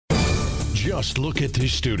Just look at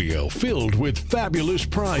this studio filled with fabulous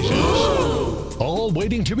prizes. All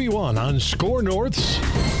waiting to be won on Score North's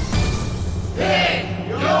Pick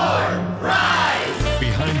Your Prize!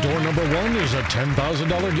 Behind door number 1 is a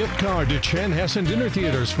 $10,000 gift card to Chanhassen Dinner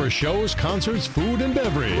Theaters for shows, concerts, food, and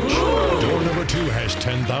beverage. Door number 2 has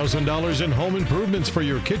 $10,000 in home improvements for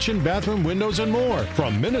your kitchen, bathroom, windows, and more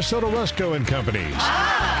from Minnesota Rusco and Companies.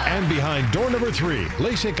 And behind door number 3,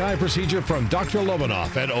 LASIK eye procedure from Dr.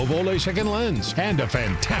 Lovenoff at Ovo LASIK and Lens. And a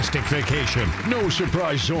fantastic vacation. No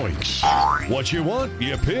surprise zoinks. What you want,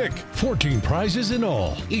 you pick. 14 prizes in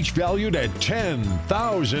all, each valued at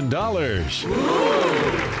 $10,000.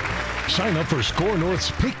 Sign up for Score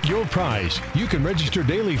North's Pick Your Prize. You can register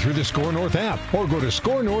daily through the Score North app or go to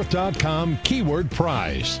scorenorth.com, keyword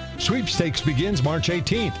prize. Sweepstakes begins March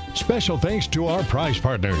 18th. Special thanks to our prize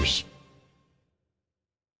partners.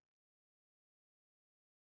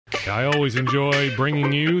 I always enjoy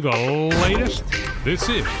bringing you the latest. This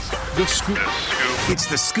is The Scoop. It's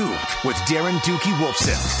The Scoop with Darren Dookie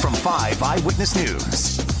Wolfson from 5 Eyewitness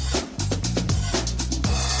News.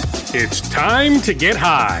 It's time to get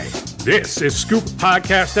high. This is Scoop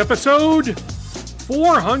Podcast episode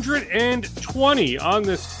 420 on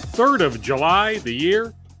this 3rd of July. The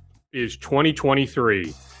year is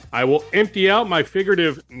 2023. I will empty out my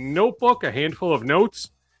figurative notebook, a handful of notes,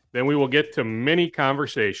 then we will get to many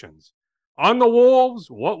conversations. On the Wolves,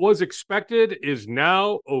 what was expected is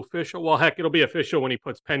now official. Well, heck, it'll be official when he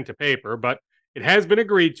puts pen to paper, but it has been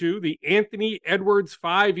agreed to. The Anthony Edwards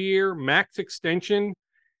 5-year max extension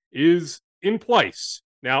is in place.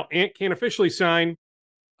 Now, Ant can't officially sign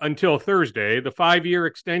until Thursday. The 5-year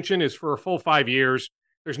extension is for a full 5 years.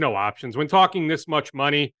 There's no options. When talking this much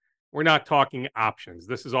money, we're not talking options.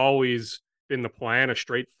 This has always been the plan, a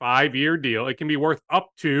straight 5-year deal. It can be worth up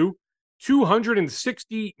to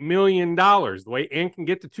 $260 million. The way Ant can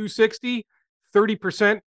get to 260,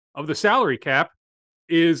 30% of the salary cap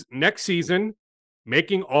is next season,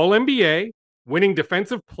 making All-NBA, winning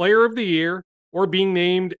Defensive Player of the Year, or being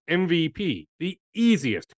named MVP. The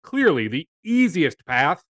easiest, clearly the easiest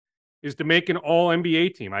path is to make an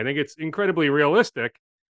All-NBA team. I think it's incredibly realistic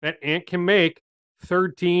that Ant can make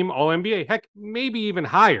third-team All-NBA. Heck, maybe even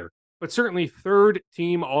higher, but certainly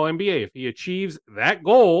third-team All-NBA. If he achieves that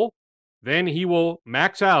goal, then he will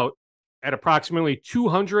max out at approximately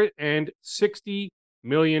 $260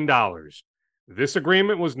 million. This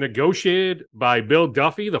agreement was negotiated by Bill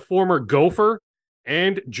Duffy, the former Gopher,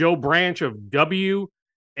 and Joe Branch of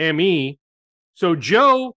WME. So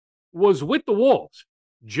Joe was with the Wolves.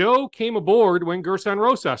 Joe came aboard when Gerson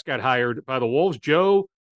Rosas got hired by the Wolves. Joe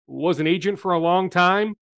was an agent for a long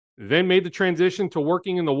time, then made the transition to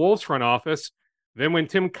working in the Wolves front office. Then when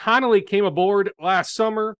Tim Connolly came aboard last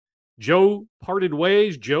summer, Joe parted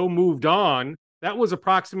ways. Joe moved on. That was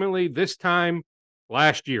approximately this time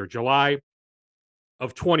last year, July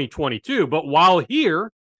of 2022. But while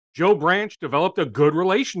here, Joe Branch developed a good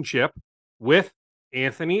relationship with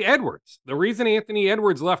Anthony Edwards. The reason Anthony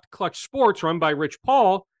Edwards left Clutch Sports, run by Rich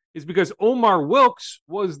Paul, is because Omar Wilkes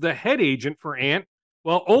was the head agent for Ant.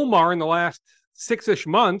 Well, Omar, in the last 6-ish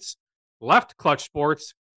months, left Clutch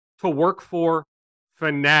Sports to work for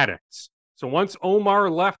Fanatics. So once Omar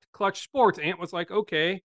left Clutch Sports, Ant was like,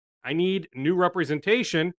 okay, I need new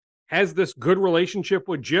representation. Has this good relationship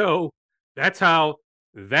with Joe. That's how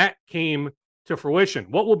that came to fruition.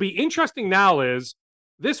 What will be interesting now is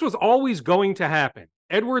this was always going to happen.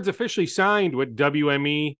 Edwards officially signed with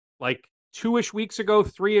WME like 2-ish weeks ago,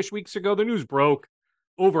 3-ish weeks ago. The news broke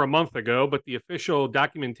over a month ago, but the official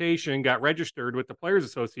documentation got registered with the Players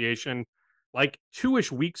Association like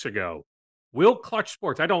 2-ish weeks ago. Will Clutch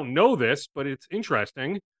Sports, I don't know this, but it's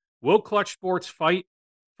interesting, will Clutch Sports fight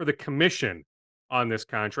for the commission on this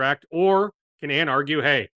contract? Or can Ant argue,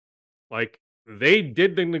 hey, like, they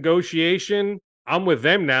did the negotiation, I'm with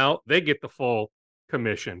them now, they get the full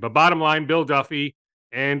commission. But bottom line, Bill Duffy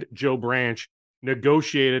and Joe Branch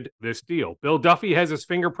negotiated this deal. Bill Duffy has his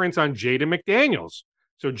fingerprints on Jaden McDaniels.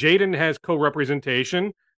 So Jaden has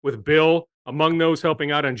co-representation with Bill among those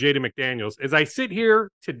helping out on Jaden McDaniels. As I sit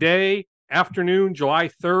here today, afternoon, July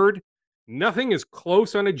 3rd, nothing is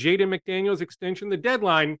close on a Jaden McDaniels extension. The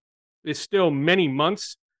deadline is still many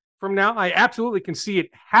months from now. I absolutely can see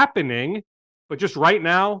it happening, but just right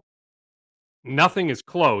now, nothing is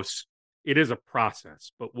close. It is a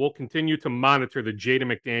process, but we'll continue to monitor the Jaden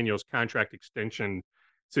McDaniels contract extension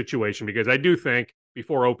situation because I do think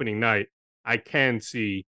before opening night, I can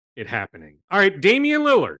see it happening. All right, Damian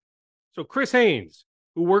Lillard. So Chris Haynes,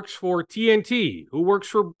 who works for TNT, who works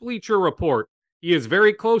for Bleacher Report, he is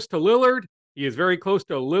very close to Lillard. He is very close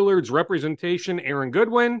to Lillard's representation, Aaron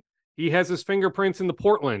Goodwin. He has his fingerprints in the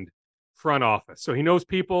Portland front office. So he knows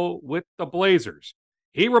people with the Blazers.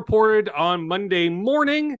 He reported on Monday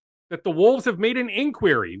morning that the Wolves have made an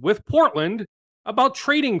inquiry with Portland about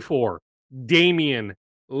trading for Damian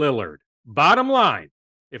Lillard. Bottom line,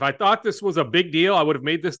 if I thought this was a big deal, I would have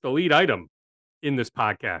made this the lead item in this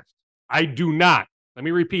podcast. I do not. Let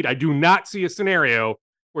me repeat, I do not see a scenario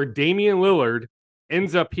where Damian Lillard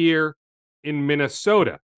ends up here in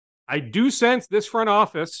Minnesota. I do sense this front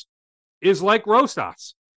office is like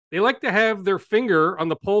Rosas. They like to have their finger on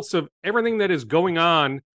the pulse of everything that is going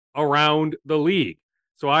on around the league.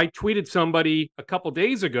 So I tweeted somebody a couple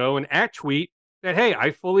days ago, an @tweet, that, hey,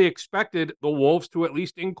 I fully expected the Wolves to at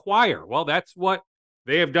least inquire. Well, that's what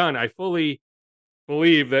they have done. I fully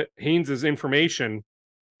believe that Haynes' information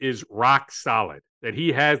is rock solid, that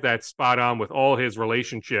he has that spot on with all his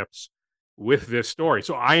relationships with this story.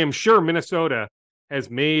 So I am sure Minnesota has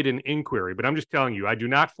made an inquiry, but I'm just telling you, I do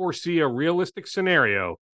not foresee a realistic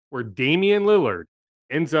scenario where Damian Lillard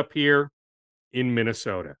ends up here in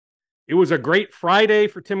Minnesota. It was a great Friday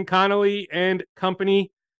for Tim Connolly and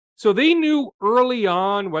company. So they knew early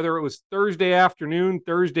on, whether it was Thursday afternoon,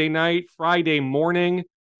 Thursday night, Friday morning,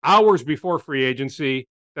 hours before free agency,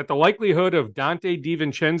 that the likelihood of Dante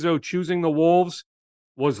DiVincenzo choosing the Wolves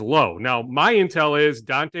was low. Now, my intel is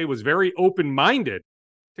Dante was very open-minded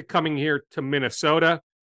to coming here to Minnesota,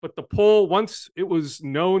 but the poll, once it was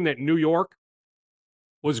known that New York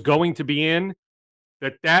was going to be in,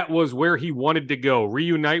 that was where he wanted to go,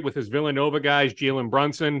 reunite with his Villanova guys, Jalen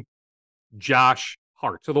Brunson, Josh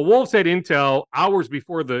Hart. So the Wolves had intel hours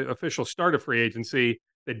before the official start of free agency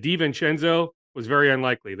that DiVincenzo was very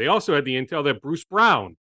unlikely. They also had the intel that Bruce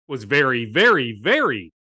Brown was very, very,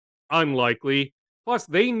 very unlikely. Plus,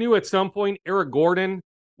 they knew at some point Eric Gordon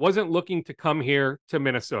wasn't looking to come here to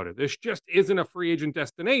Minnesota. This just isn't a free agent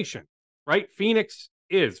destination, right? Phoenix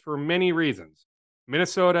is for many reasons.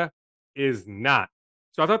 Minnesota is not.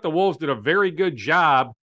 So I thought the Wolves did a very good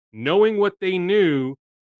job knowing what they knew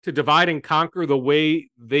to divide and conquer the way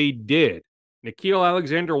they did. Nickeil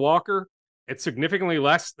Alexander-Walker at significantly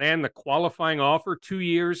less than the qualifying offer, 2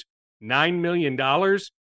 years, $9 million.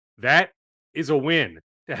 That is a win.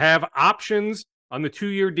 To have options on the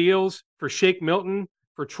 2-year deals for Shake Milton,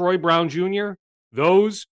 for Troy Brown Jr.,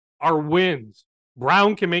 those are wins.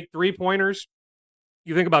 Brown can make three-pointers.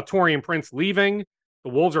 You think about Taurean Prince leaving. The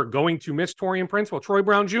Wolves are going to miss Taurean Prince. Well, Troy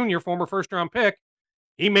Brown Jr., former first-round pick,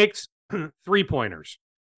 he makes three-pointers.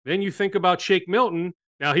 Then you think about Shake Milton.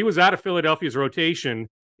 Now, he was out of Philadelphia's rotation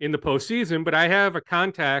in the postseason, but I have a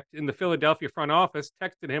contact in the Philadelphia front office,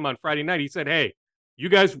 texted him on Friday night. He said, hey, you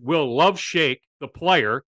guys will love Shake, the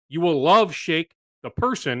player. You will love Shake, the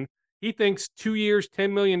person. He thinks 2 years,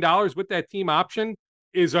 $10 million with that team option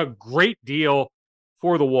is a great deal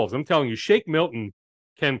for the Wolves. I'm telling you, Shake Milton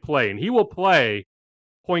can play, and he will play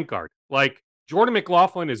point guard. Like, Jordan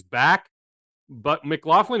McLaughlin is back, but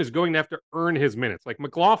McLaughlin is going to have to earn his minutes. Like,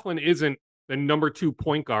 McLaughlin isn't the number 2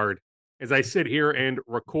 point guard as I sit here and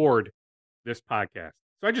record this podcast.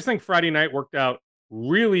 So I just think Friday night worked out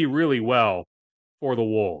really, really well for the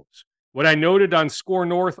Wolves. What I noted on Score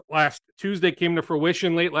North last Tuesday came to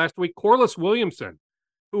fruition late last week. Corliss Williamson,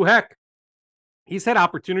 who, heck, he's had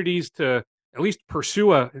opportunities to at least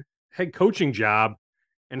pursue a head coaching job.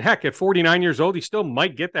 And heck, at 49 years old, he still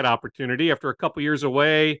might get that opportunity after a couple years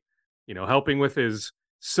away, helping with his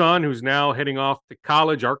son, who's now heading off to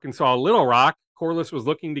college, Arkansas Little Rock. Corliss was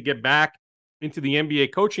looking to get back into the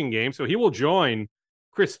NBA coaching game, so he will join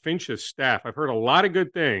Chris Finch's staff. I've heard a lot of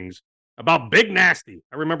good things about Big Nasty.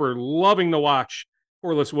 I remember loving to watch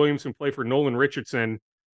Corliss Williamson play for Nolan Richardson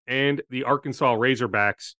and the Arkansas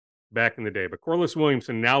Razorbacks back in the day. But Corliss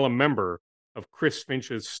Williamson, now a member of Chris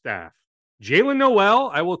Finch's staff. Jalen Noel,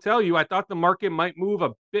 I will tell you, I thought the market might move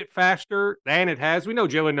a bit faster than it has. We know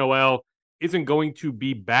Jalen Noel isn't going to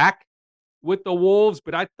be back with the Wolves,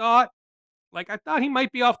 but I thought he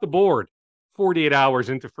might be off the board 48 hours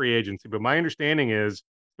into free agency. But my understanding is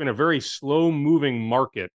it's been a very slow-moving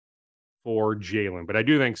market for Jalen. But I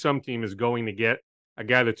do think some team is going to get a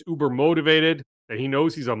guy that's uber motivated, that he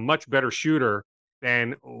knows he's a much better shooter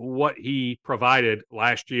than what he provided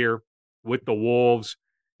last year with the Wolves.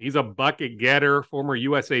 He's a bucket getter, former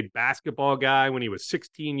USA basketball guy when he was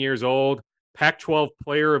 16 years old, Pac-12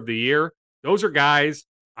 Player of the Year. Those are guys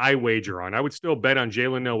I wager on. I would still bet on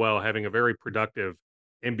Jalen Noel having a very productive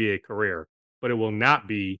NBA career, but it will not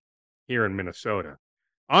be here in Minnesota.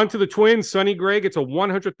 On to the Twins. Sonny Gray gets a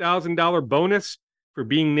 $100,000 bonus for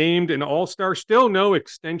being named an All-Star. Still no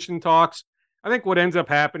extension talks. I think what ends up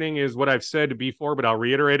happening is what I've said before, but I'll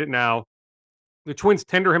reiterate it now. The Twins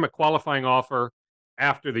tender him a qualifying offer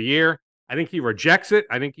after the year. I think he rejects it.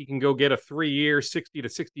 I think he can go get a 3-year, $60 to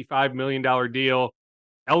 $65 million deal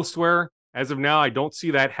elsewhere. As of now, I don't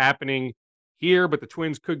see that happening here, but the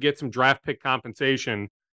Twins could get some draft pick compensation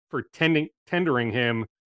for tendering him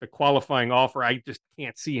the qualifying offer. I just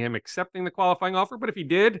can't see him accepting the qualifying offer, but if he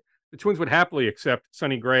did, the Twins would happily accept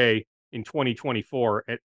Sonny Gray in 2024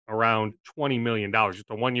 at around $20 million. Just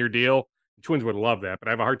a 1-year deal. The Twins would love that, but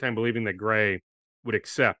I have a hard time believing that Gray would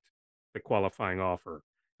accept the qualifying offer.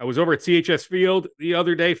 I was over at CHS Field the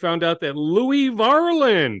other day, found out that Louis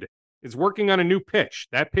Varland is working on a new pitch.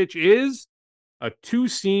 That pitch is a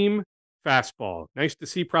 2-seam fastball. Nice to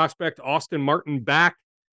see prospect Austin Martin back.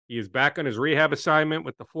 He is back on his rehab assignment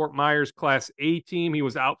with the Fort Myers Class A team. He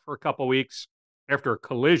was out for a couple weeks after a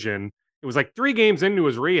collision. It was like 3 games into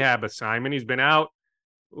his rehab assignment. He's been out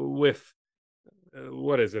with,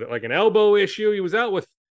 like an elbow issue. He was out with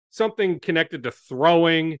something connected to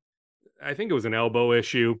throwing. I think it was an elbow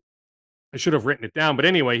issue. I should have written it down. But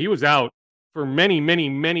anyway, he was out for many, many,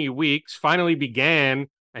 many weeks. Finally began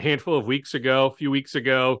a few weeks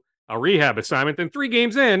ago, a rehab assignment. Then 3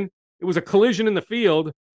 games in, it was a collision in the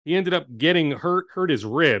field. He ended up getting hurt his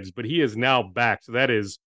ribs, but he is now back. So that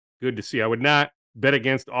is good to see. I would not bet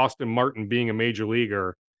against Austin Martin being a major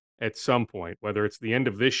leaguer at some point, whether it's the end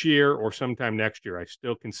of this year or sometime next year. I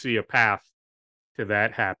still can see a path to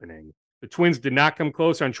that happening. The Twins did not come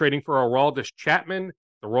close on trading for Aroldis Chapman.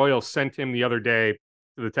 The Royals sent him the other day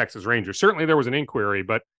to the Texas Rangers. Certainly there was an inquiry,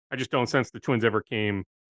 but I just don't sense the Twins ever came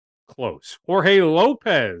close. Jorge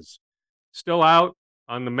Lopez, still out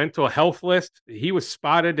on the mental health list. He was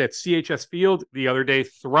spotted at CHS Field the other day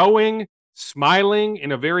throwing, smiling,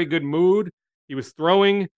 in a very good mood. He was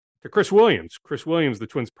throwing to Chris Williams. Chris Williams, the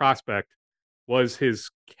Twins prospect, was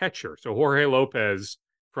his catcher. So Jorge Lopez,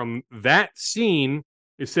 from that scene,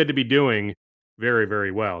 is said to be doing very,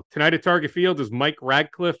 very well. Tonight at Target Field is Mike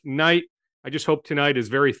Radcliffe night. I just hope tonight is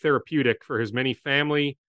very therapeutic for his many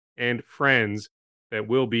family and friends that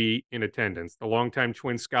will be in attendance. The longtime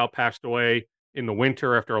Twins scout passed away in the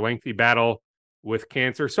winter after a lengthy battle with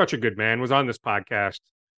cancer. Such a good man. Was on this podcast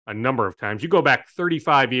a number of times. You go back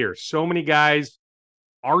 35 years. So many guys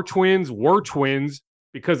were twins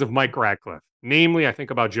because of Mike Radcliffe. Namely, I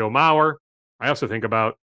think about Joe Mauer. I also think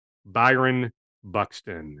about Byron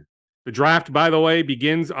Buxton. The draft, by the way,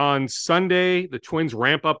 begins on Sunday. The Twins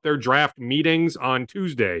ramp up their draft meetings on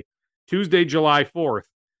Tuesday, July 4th.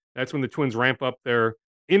 That's when the Twins ramp up their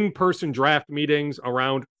in-person draft meetings.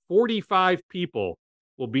 Around 45 people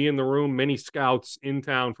will be in the room, many scouts in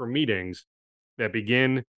town for meetings that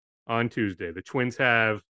begin on Tuesday. The Twins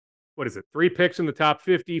have, 3 picks in the top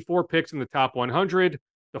 50, 4 picks in the top 100,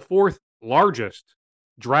 the 4th largest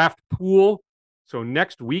draft pool. So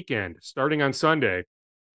next weekend, starting on Sunday,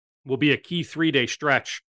 will be a key 3-day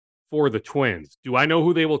stretch for the Twins. Do I know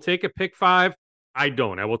who they will take at pick 5? I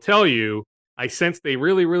don't. I will tell you, I sense they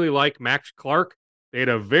really, really like Max Clark. They had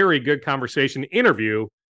a very good interview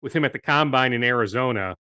with him at the Combine in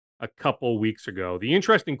Arizona a couple weeks ago. The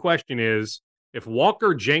interesting question is, if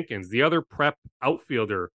Walker Jenkins, the other prep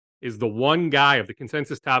outfielder, is the one guy of the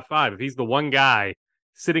consensus top 5, if he's the one guy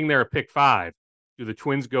sitting there at pick 5, do the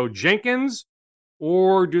Twins go Jenkins,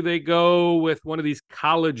 or do they go with one of these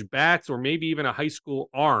college bats or maybe even a high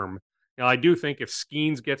school arm? Now, I do think if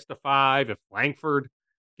Skeens gets to 5, if Langford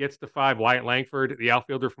gets to 5, Wyatt Langford, the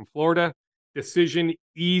outfielder from Florida, decision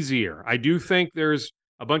easier. I do think there's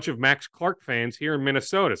a bunch of Max Clark fans here in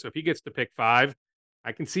Minnesota. So if he gets to pick 5,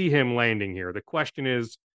 I can see him landing here. The question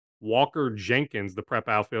is, Walker Jenkins, the prep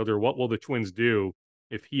outfielder, what will the Twins do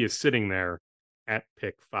if he is sitting there at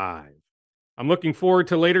pick 5? I'm looking forward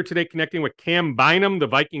to later today connecting with Cam Bynum, the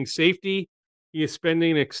Viking safety. He is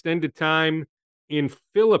spending extended time in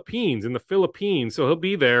the Philippines. So he'll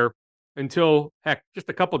be there until, just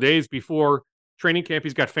a couple days before training camp.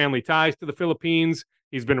 He's got family ties to the Philippines.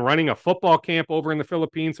 He's been running a football camp over in the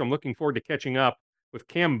Philippines. So I'm looking forward to catching up with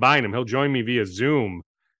Cam Bynum. He'll join me via Zoom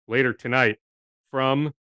later tonight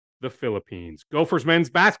from the Philippines. Gophers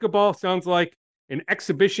men's basketball sounds like an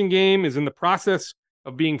exhibition game is in the process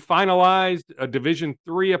of being finalized. A Division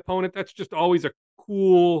III opponent. That's just always a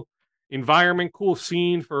cool environment, cool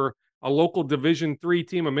scene for a local Division III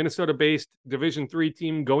team, a Minnesota-based Division III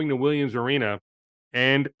team going to Williams Arena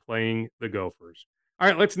and playing the Gophers. All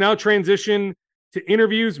right, let's now transition to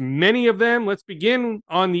interviews, many of them. Let's begin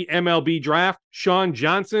on the MLB draft. Sean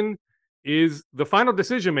Johnson is the final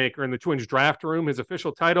decision maker in the Twins draft room. His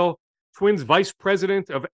official title, Twins Vice President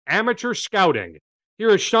of Amateur Scouting. Here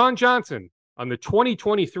is Sean Johnson on the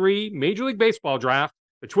 2023 Major League Baseball draft.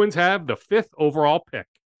 The Twins have the 5th overall pick.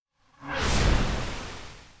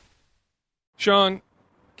 Sean,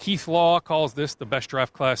 Keith Law calls this the best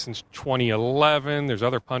draft class since 2011. There's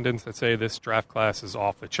other pundits that say this draft class is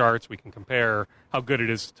off the charts. We can compare how good it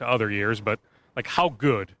is to other years, but how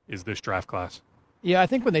good is this draft class? Yeah, I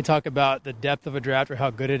think when they talk about the depth of a draft or how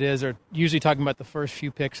good it is, they're usually talking about the first few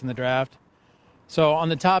picks in the draft. So on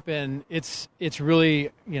the top end, it's really,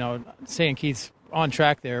 saying Keith's on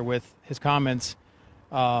track there with his comments.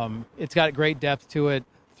 It's got great depth to it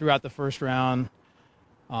throughout the first round,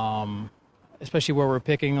 especially where we're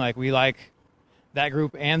picking. We like that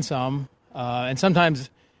group and some. And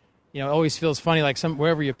sometimes, it always feels funny,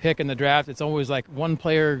 wherever you pick in the draft, it's always one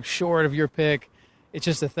player short of your pick. It's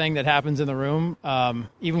just a thing that happens in the room,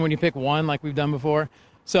 even when you pick one like we've done before.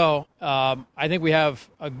 So I think we have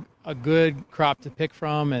a good crop to pick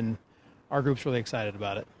from, and our group's really excited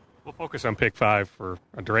about it. We'll focus on pick 5 for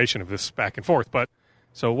a duration of this back and forth. But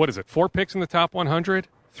so what is it, 4 picks in the top 100,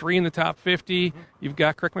 3 in the top 50? Mm-hmm. You've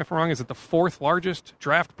got, correct me if I'm wrong, is it the 4th largest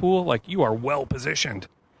draft pool? You are well positioned.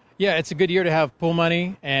 Yeah, it's a good year to have pool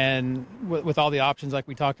money, and with all the options like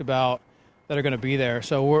we talked about that are going to be there.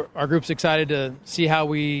 So our group's excited to see how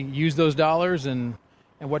we use those dollars and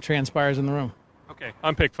what transpires in the room. Okay,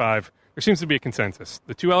 on pick 5, there seems to be a consensus.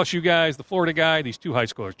 The 2 LSU guys, the Florida guy, these 2 high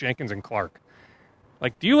schoolers, Jenkins and Clark.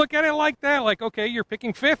 Do you look at it like that? Okay, you're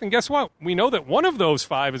picking 5th, and guess what? We know that one of those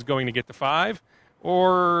 5 is going to get to 5.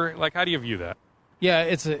 Or, how do you view that? Yeah,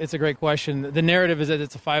 it's a great question. The narrative is that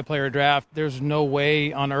it's a 5-player draft. There's no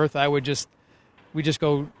way on earth we just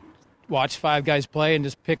go watch 5 guys play and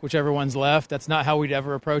just pick whichever one's left. That's not how we'd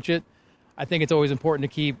ever approach it. I think it's always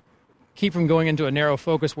important to keep from going into a narrow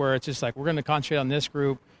focus where it's just we're going to concentrate on this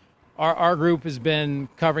group. Our group has been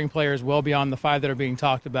covering players well beyond the 5 that are being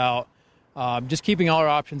talked about, just keeping all our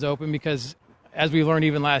options open because, as we learned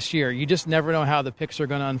even last year, you just never know how the picks are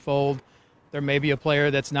going to unfold. There may be a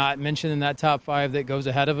player that's not mentioned in that top 5 that goes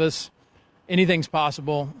ahead of us. Anything's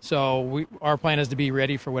possible, so our plan is to be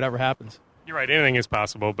ready for whatever happens. You're right, anything is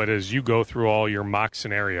possible, but as you go through all your mock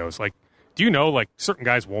scenarios, do you know, certain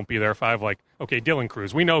guys won't be there 5? Okay, Dylan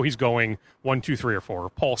Cruz, we know he's going 1, 2, 3, or 4.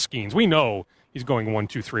 Paul Skeens, we know he's going 1,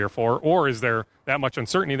 2, 3, or 4. Or is there that much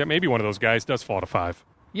uncertainty that maybe one of those guys does fall to 5?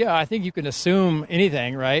 Yeah, I think you can assume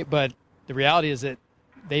anything, right? But the reality is that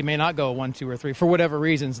they may not go 1, 2, or 3 for whatever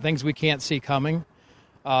reasons, things we can't see coming.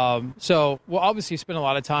 So we'll obviously spend a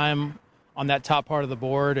lot of time on that top part of the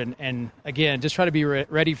board. And again, just try to be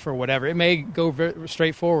ready for whatever. It may go very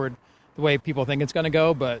straightforward the way people think it's going to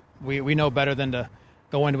go, but we know better than to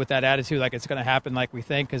go into with that attitude it's going to happen like we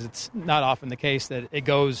think, because it's not often the case that it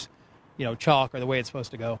goes, chalk or the way it's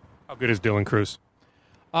supposed to go. How good is Dylan Cruz?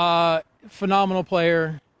 Phenomenal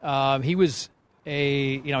player. He was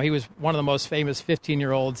he was one of the most famous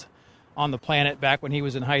 15-year-olds on the planet back when he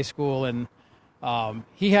was in high school, and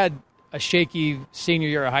he had a shaky senior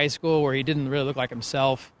year of high school where he didn't really look like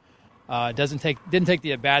himself. Didn't take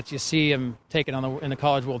the at-bats you see him taking in the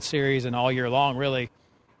College World Series and all year long, really.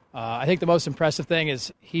 I think the most impressive thing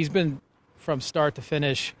is he's been, from start to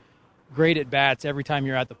finish, great at-bats every time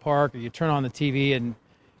you're at the park or you turn on the TV, and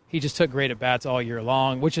he just took great at-bats all year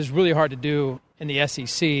long, which is really hard to do in the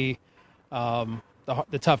SEC,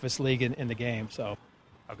 the toughest league in the game. So,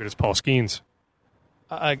 how good is Paul Skeens?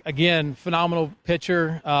 Again, phenomenal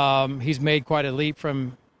pitcher. He's made quite a leap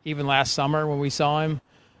from even last summer when we saw him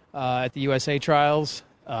at the USA trials.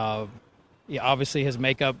 Obviously his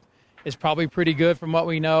makeup is probably pretty good from what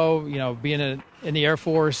we know, being in the Air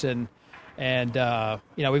Force. And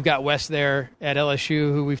we've got Wes there at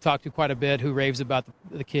LSU who we've talked to quite a bit, who raves about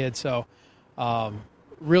the kid. So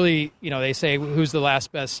really, they say who's the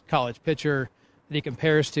last best college pitcher that he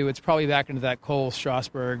compares to. It's probably back into that Cole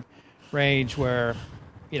Strasburg range where –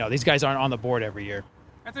 these guys aren't on the board every year.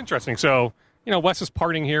 That's interesting. So, Wes's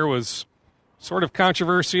parting here was sort of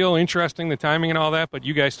controversial, interesting, the timing and all that, but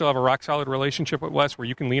you guys still have a rock-solid relationship with Wes where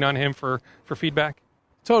you can lean on him for feedback?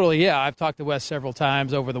 Totally, yeah. I've talked to Wes several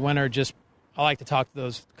times over the winter. I like to talk to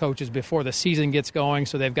those coaches before the season gets going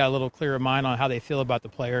so they've got a little clearer mind on how they feel about the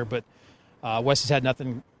player. But Wes has had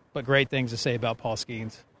nothing but great things to say about Paul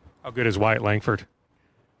Skeens. How good is Wyatt Langford?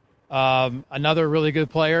 Another really good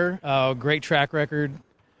player, great track record.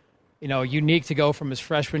 Unique to go from his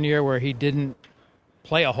freshman year where he didn't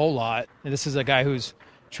play a whole lot. And this is a guy who's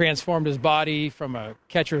transformed his body from a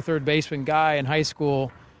catcher, third baseman guy in high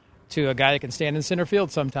school to a guy that can stand in center field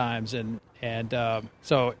sometimes. And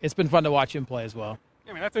so it's been fun to watch him play as well.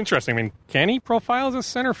 Yeah, that's interesting. Can he profile as a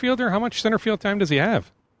center fielder? How much center field time does he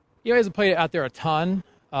have? He hasn't played out there a ton.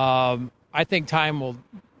 I think time will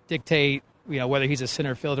dictate, whether he's a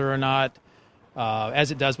center fielder or not, as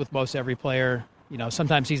it does with most every player.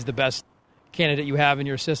 Sometimes he's the best candidate you have in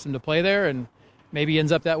your system to play there, and maybe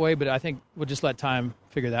ends up that way, but I think we'll just let time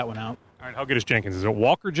figure that one out. All right, how good is Jenkins? Is it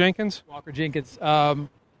Walker Jenkins? Walker Jenkins, kid out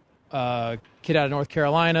of North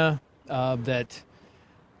Carolina, that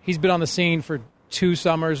he's been on the scene for 2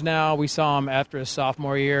 summers now. We saw him after his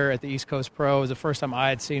sophomore year at the East Coast Pro. It was the first time I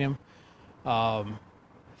had seen him.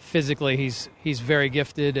 Physically, he's very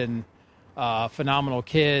gifted and phenomenal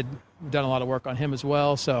kid. We've done a lot of work on him as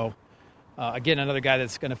well. So, again, another guy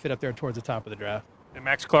that's going to fit up there towards the top of the draft. And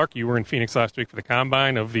Max Clark, you were in Phoenix last week for the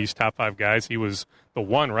Combine. Of these top 5 guys, he was the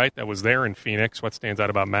one, right, that was there in Phoenix. What stands out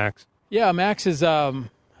about Max? Yeah, Max is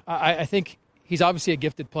I think he's obviously a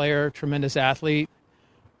gifted player, tremendous athlete.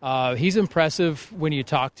 He's impressive when you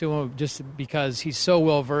talk to him just because he's so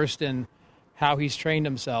well-versed in how he's trained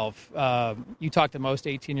himself. You talk to most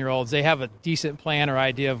 18-year-olds, they have a decent plan or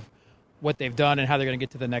idea of what they've done and how they're going to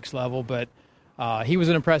get to the next level. But he was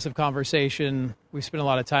an impressive conversation. We spent a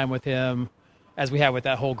lot of time with him, as we have with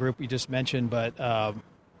that whole group you just mentioned. But,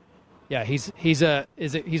 yeah,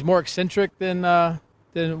 he's more eccentric than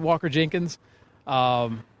Walker Jenkins.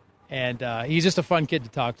 And he's just a fun kid to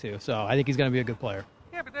talk to. So I think he's going to be a good player.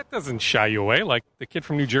 Yeah, but that doesn't shy you away. Like the kid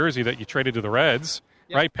from New Jersey that you traded to the Reds,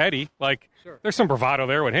 right, Petty? Like, sure. There's some bravado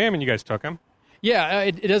there with him, and you guys took him. Yeah,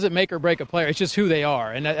 it doesn't make or break a player. It's just who they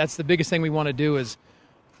are. And that's the biggest thing we want to do is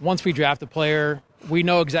once we draft a player, we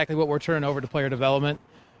know exactly what we're turning over to player development,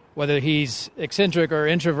 whether he's eccentric or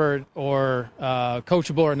introvert or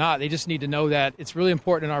coachable or not. They just need to know that it's really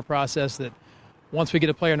important in our process that once we get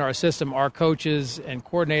a player in our system, our coaches and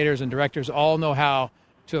coordinators and directors all know how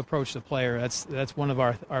to approach the player. That's one of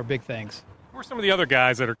our big things. Who are some of the other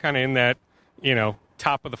guys that are kind of in that,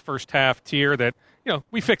 top of the first half tier that,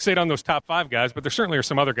 we fixate on those top 5 guys, but there certainly are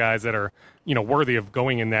some other guys that are, worthy of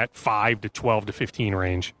going in that 5 to 12 to 15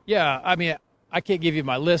 range. Yeah, I mean, I can't give you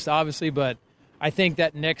my list, obviously, but I think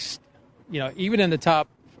that next, even in the top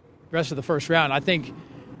rest of the first round, I think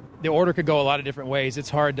the order could go a lot of different ways.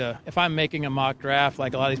 It's hard to, if I'm making a mock draft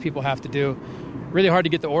like a lot of these people have to do, really hard to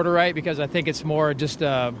get the order right because I think it's more just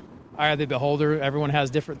eye of the beholder. Everyone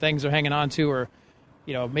has different things they're hanging on to or,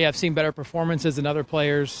 may have seen better performances than other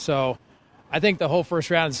players. So I think the whole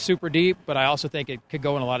first round is super deep, but I also think it could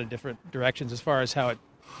go in a lot of different directions as far as how it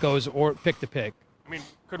goes or pick to pick. I mean,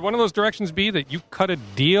 could one of those directions be that you cut a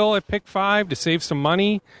deal at pick 5 to save some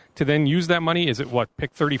money to then use that money? Is it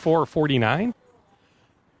pick 34 or 49?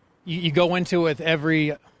 You go into it with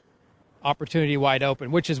every opportunity wide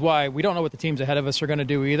open, which is why we don't know what the teams ahead of us are going to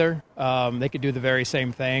do either. They could do the very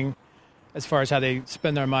same thing as far as how they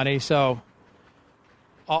spend their money. So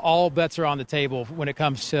all bets are on the table when it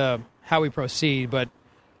comes to how we proceed. But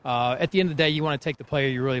at the end of the day, you want to take the player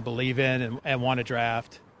you really believe in and want to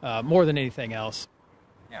draft more than anything else.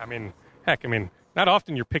 Yeah, not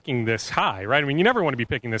often you're picking this high, right? I mean, you never want to be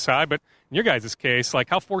picking this high, but in your guys' case,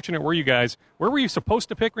 how fortunate were you guys? Where were you supposed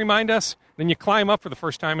to pick, remind us? Then you climb up for the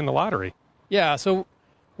first time in the lottery. Yeah, so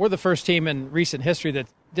we're the first team in recent history that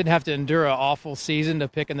didn't have to endure an awful season to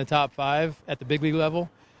pick in the top 5 at the big league level.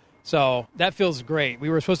 So that feels great. We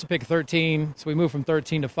were supposed to pick 13, so we moved from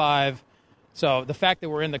 13 to 5. So the fact that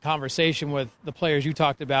we're in the conversation with the players you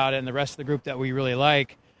talked about and the rest of the group that we really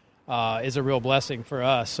like is a real blessing for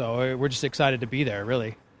us. So we're just excited to be there,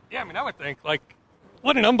 really. Yeah, I would think,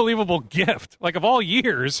 what an unbelievable gift. Of all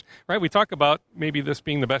years, right, we talk about maybe this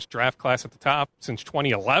being the best draft class at the top since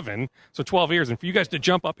 2011, so 12 years. And for you guys to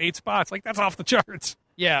jump up 8 spots, that's off the charts.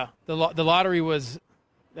 Yeah, the lottery was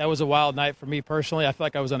a wild night for me personally. I feel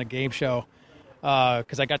like I was on a game show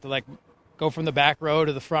because I got to, go from the back row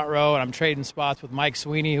to the front row, and I'm trading spots with Mike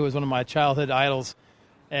Sweeney, who was one of my childhood idols.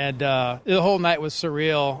 And the whole night was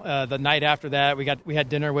surreal. The night after that, we had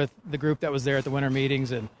dinner with the group that was there at the winter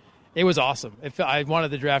meetings, and it was awesome. I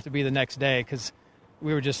wanted the draft to be the next day because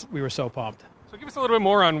we were so pumped. So give us a little bit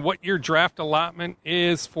more on what your draft allotment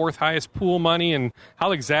is, 4th highest pool money, and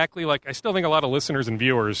how exactly, I still think a lot of listeners and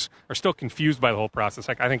viewers are still confused by the whole process.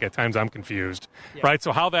 I think at times I'm confused, right?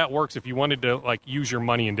 So how that works if you wanted to, use your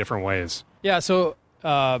money in different ways. Yeah, so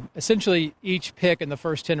essentially each pick in the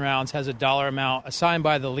first 10 rounds has a dollar amount assigned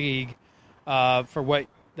by the league for what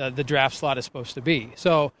the draft slot is supposed to be.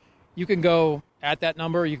 So you can go at that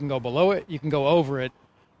number, you can go below it, you can go over it.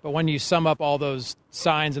 But when you sum up all those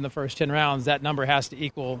signs in the first 10 rounds, that number has to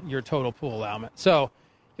equal your total pool allowance. So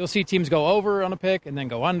you'll see teams go over on a pick and then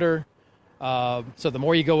go under. So the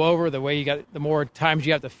more you go over, the more times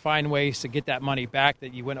you have to find ways to get that money back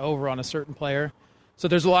that you went over on a certain player. So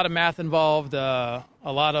there's a lot of math involved, a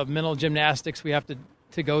lot of mental gymnastics we have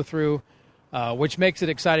to go through, which makes it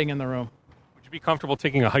exciting in the room. Would you be comfortable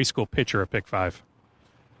taking a high school pitcher at pick 5?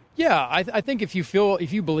 Yeah, I think if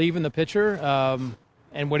you believe in the pitcher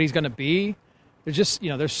and what he's going to be, there's just,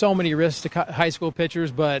 there's so many risks to high school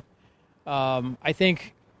pitchers, but I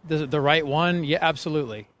think the right one, yeah,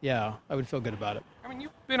 absolutely. Yeah, I would feel good about it. I mean,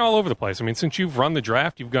 you've been all over the place. I mean, since you've run the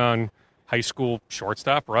draft, you've gone high school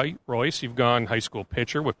shortstop, right, Royce? You've gone high school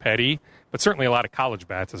pitcher with Petty, but certainly a lot of college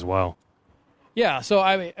bats as well. Yeah, so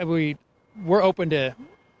we're open to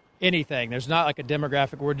anything. There's not like a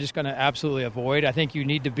demographic we're just going to absolutely avoid. I think you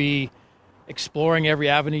need to be exploring every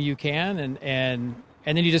avenue you can, and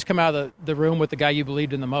then you just come out of the room with the guy you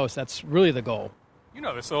believed in the most. That's really the goal. You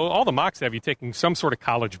know this, so all the mocks have you taking some sort of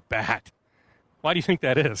college bat. Why do you think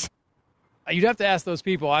that is? You'd have to ask those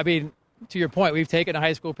people. I mean, to your point, we've taken a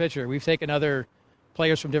high school pitcher. We've taken other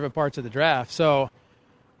players from different parts of the draft. So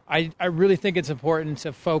I really think it's important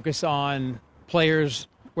to focus on players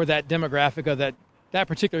where that demographic of that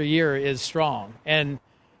particular year is strong. And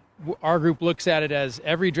our group looks at it as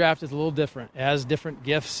every draft is a little different. It has different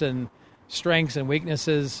gifts and strengths and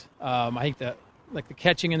weaknesses. I think that the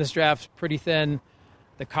catching in this draft is pretty thin.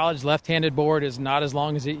 The college left-handed board is not as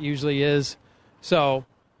long as it usually is. So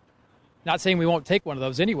not saying we won't take one of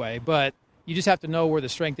those anyway, but you just have to know where the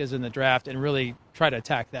strength is in the draft and really try to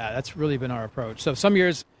attack that. That's really been our approach. So some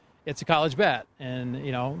years it's a college bat. And,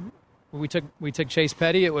 when we took Chase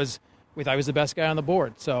Petty, we thought he was the best guy on the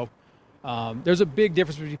board. So there's a big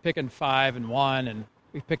difference between picking 5 and 1, and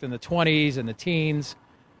we've picked in the 20s and the teens.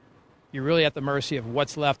 You're really at the mercy of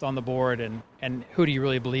what's left on the board and who do you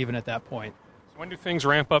really believe in at that point. So when do things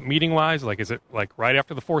ramp up meeting-wise? Like, is it like right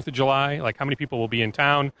after the 4th of July? Like, how many people will be in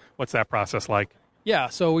town? What's that process like? Yeah,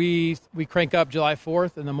 so we crank up July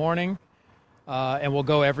 4th in the morning, and we'll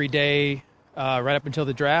go every day right up until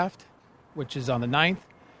the draft, which is on the 9th.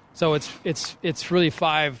 So it's really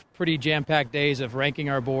 5 pretty jam-packed days of ranking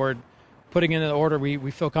our board, putting in the order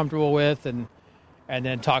we feel comfortable with, and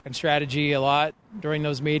then talking strategy a lot during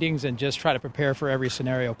those meetings, and just try to prepare for every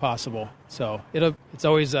scenario possible. So it's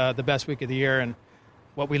always the best week of the year, and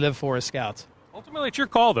what we live for as scouts. Ultimately, it's your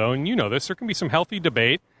call, though, and you know this. There can be some healthy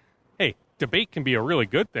debate. Hey, debate can be a really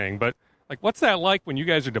good thing, but what's that like when you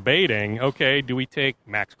guys are debating, okay, do we take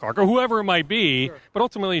Max Clark or whoever it might be, sure. But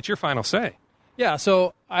ultimately it's your final say. Yeah,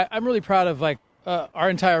 so I'm really proud of our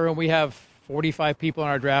entire room. We have 45 people in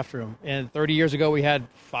our draft room, and 30 years ago we had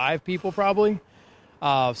 5 people probably.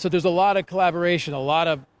 So there's a lot of collaboration, a lot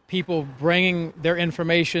of people bringing their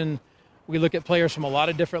information. We look at players from a lot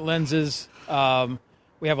of different lenses. We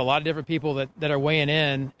have a lot of different people that are weighing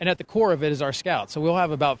in, and at the core of it is our scouts. So we'll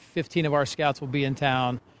have about 15 of our scouts will be in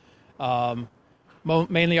town.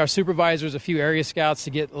 Mainly our supervisors, a few area scouts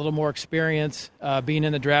to get a little more experience being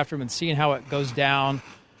in the draft room and seeing how it goes down.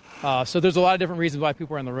 So there's a lot of different reasons why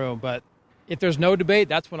people are in the room. But if there's no debate,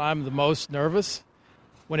 that's when I'm the most nervous.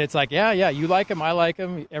 When it's like, yeah, you like him, I like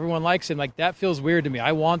him, everyone likes him. That feels weird to me.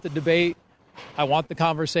 I want the debate. I want the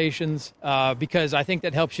conversations because I think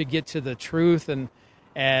that helps you get to the truth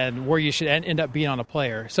and where you should end up being on a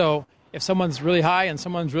player. So if someone's really high and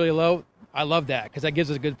someone's really low, I love that because that gives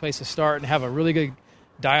us a good place to start and have a really good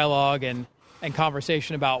dialogue and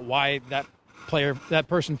conversation about why that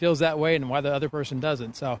person feels that way and why the other person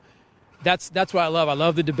doesn't. So that's what I love. I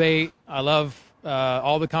love the debate. I love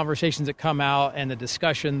all the conversations that come out and the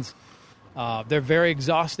discussions. They're very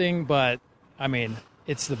exhausting, but, I mean,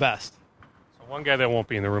 it's the best. So one guy that won't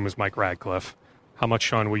be in the room is Mike Radcliffe. How much,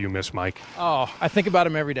 Sean, will you miss Mike? Oh, I think about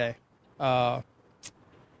him every day.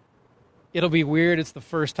 It'll be weird. It's the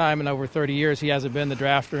first time in over 30 years he hasn't been in the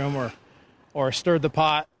draft room or stirred the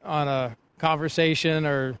pot on a conversation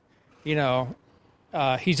or, he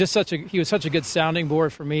was such a good sounding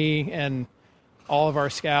board for me and all of our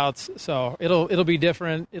scouts. So it'll be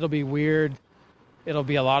different. It'll be weird. It'll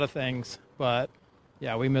be a lot of things. But,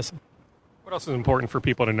 yeah, we miss him. What else is important for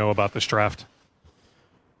people to know about this draft?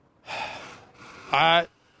 I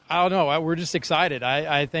don't know. We're just excited.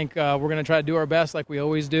 I think we're going to try to do our best like we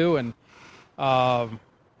always do. And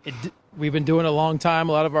we've been doing it a long time,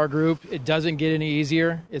 a lot of our group. It doesn't get any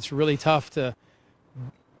easier. It's really tough to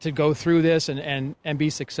go through this and be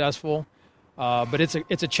successful. But it's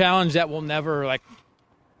a challenge that we'll never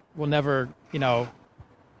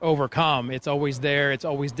overcome. It's always there. It's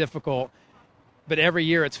always difficult. But every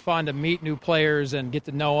year it's fun to meet new players and get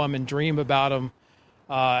to know them and dream about them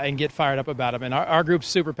and get fired up about them. And our group's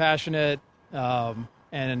super passionate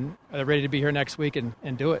and they're ready to be here next week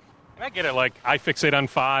and do it. I get it. I fixate on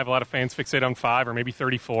 5. A lot of fans fixate on 5 or maybe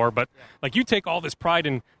 34. But, you take all this pride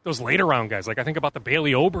in those later round guys. I think about the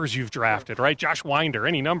Bailey Obers you've drafted, right? Josh Winder,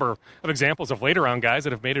 any number of examples of later round guys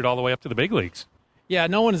that have made it all the way up to the big leagues. Yeah,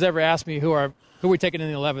 no one has ever asked me who we're taking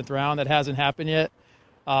in the 11th round. That hasn't happened yet.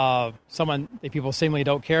 People seemingly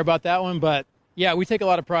don't care about that one. But, yeah, we take a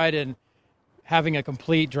lot of pride in having a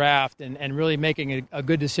complete draft and really making a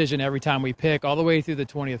good decision every time we pick all the way through the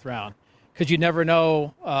 20th round. Because you never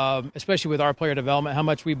know, especially with our player development, how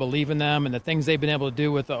much we believe in them and the things they've been able to do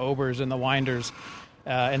with the Obers and the Winders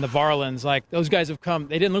and the Varlins. Like, those guys have come.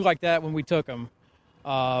 They didn't look like that when we took them.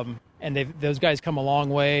 And those guys come a long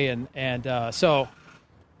way. And so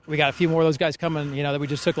we got a few more of those guys coming, that we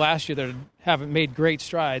just took last year that haven't made great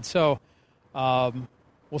strides. So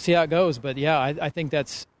we'll see how it goes. But, yeah, I think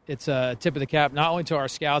it's a tip of the cap, not only to our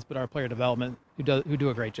scouts, but our player development who do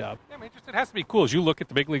a great job. Yeah, I mean, it has to be cool as you look at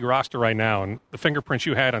the big league roster right now and the fingerprints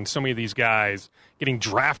you had on so many of these guys getting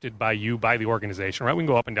drafted by the organization, right? We can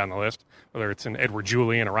go up and down the list, whether it's an Edward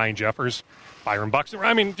Julian, a Ryan Jeffers, Byron Buxton.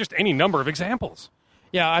 I mean, just any number of examples.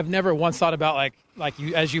 Yeah, I've never once thought about like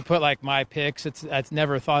you, as you put, like, my picks. It's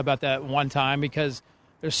never thought about that one time because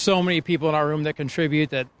there's so many people in our room that contribute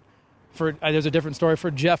that. There's a different story for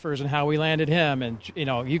Jeffers and how we landed him, and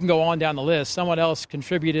you can go on down the list. Someone else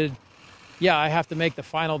contributed. Yeah, I have to make the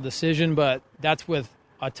final decision, but that's with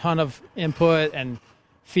a ton of input and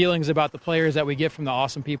feelings about the players that we get from the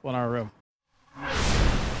awesome people in our room.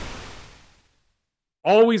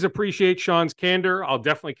 Always appreciate Sean's candor. I'll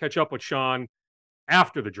definitely catch up with Sean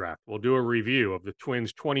after the draft. We'll do a review of the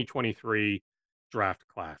Twins 2023 draft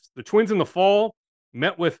class. The Twins in the fall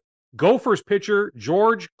met with Gophers pitcher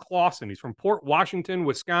George Klassen. He's from Port Washington,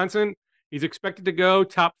 Wisconsin. He's expected to go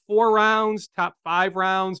top 4 rounds, top 5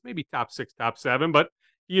 rounds, maybe top 6, top 7, but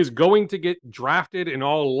he is going to get drafted in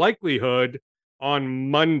all likelihood on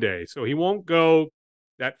Monday. So he won't go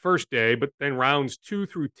that first day, but then rounds 2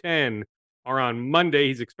 through 10 are on Monday.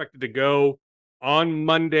 He's expected to go on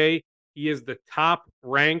Monday. He is the top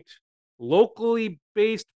ranked locally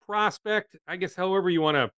based prospect, I guess, however you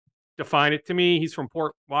want to define it. To me, he's from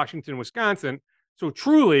Port Washington, Wisconsin. So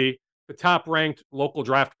truly, the top-ranked local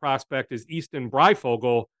draft prospect is Easton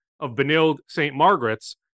Breifogel of Benilde St.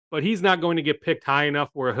 Margaret's, but he's not going to get picked high enough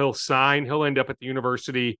where he'll sign. He'll end up at the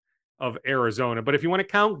University of Arizona. But if you want to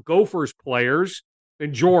count Gophers players,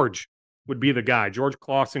 then George would be the guy. George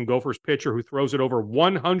Klassen, Gophers pitcher who throws it over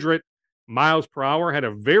 100 miles per hour, had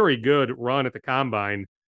a very good run at the Combine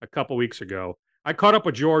a couple weeks ago. I caught up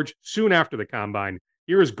with George soon after the Combine.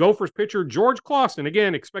 Here is Gophers pitcher George Klassen,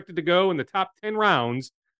 again expected to go in the top 10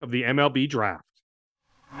 rounds of the MLB draft.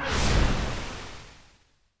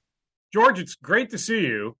 George, it's great to see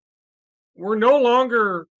you. We're no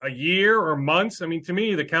longer a year or months. I mean, to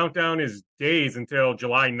me, the countdown is days until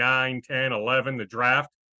July 9, 10, 11, the draft.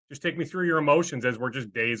 Just take me through your emotions as we're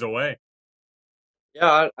just days away.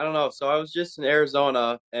 Yeah, I don't know. So I was just in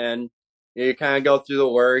Arizona, and you kind of go through the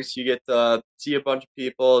works. You get to see a bunch of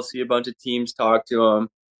people, see a bunch of teams, talk to them.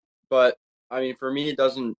 But, I mean, for me, it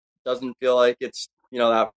doesn't feel like it's,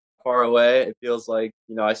 that far away. It feels like,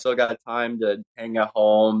 I still got time to hang at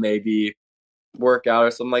home, maybe work out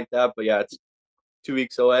or something like that. But, yeah, it's 2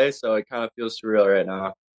 weeks away, so it kind of feels surreal right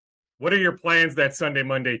now. What are your plans that Sunday,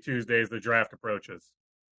 Monday, Tuesday as the draft approaches?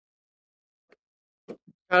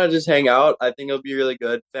 Kind of just hang out. I think it'll be really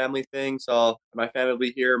good. Family thing. So my family will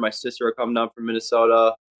be here. My sister will come down from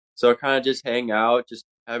Minnesota. So kind of just hang out, just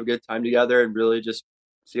have a good time together and really just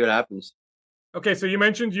see what happens. Okay, so you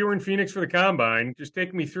mentioned you were in Phoenix for the Combine. Just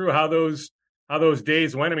take me through how those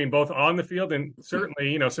days went. I mean, both on the field and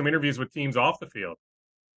certainly, some interviews with teams off the field.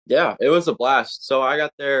 Yeah, it was a blast. So I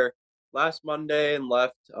got there last Monday and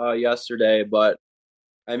left yesterday. But,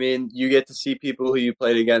 I mean, you get to see people who you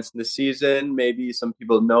played against in the season. Maybe some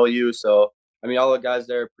people know you. So, I mean, all the guys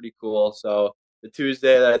there are pretty cool. So the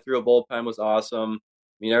Tuesday that I threw a bullpen was awesome.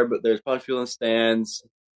 I mean, there's a bunch of people in the stands.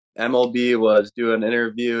 MLB was doing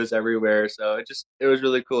interviews everywhere, so it was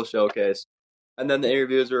really cool showcase. And then the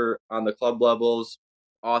interviews were on the club levels.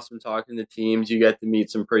 Awesome talking to teams. You get to meet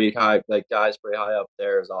some pretty high, guys pretty high up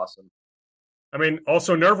there. It was awesome. I mean,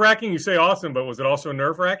 also nerve-wracking. You say awesome, but was it also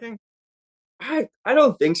nerve-wracking? I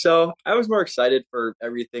don't think so. I was more excited for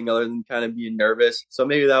everything other than kind of being nervous. So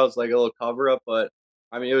maybe that was like a little cover-up, but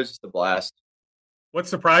I mean, it was just a blast. What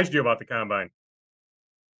surprised you about the Combine?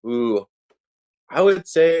 Ooh. I would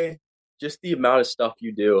say just the amount of stuff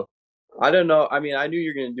you do. I don't know. I mean, I knew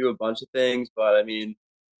you're going to do a bunch of things, but I mean,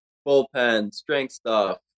 bullpen, strength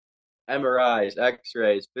stuff, MRIs,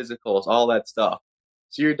 x-rays, physicals, all that stuff.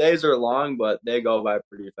 So your days are long, but they go by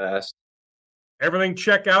pretty fast. Everything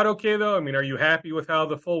check out okay, though? I mean, are you happy with how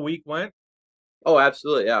the full week went? Oh,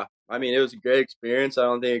 absolutely, yeah. I mean, it was a great experience. I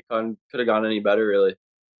don't think it could have gone any better, really.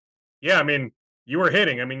 Yeah, I mean, you were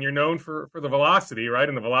hitting. I mean, you're known for the velocity, right?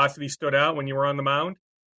 And the velocity stood out when you were on the mound?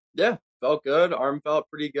 Yeah, felt good. Arm felt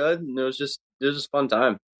pretty good. And it was just a fun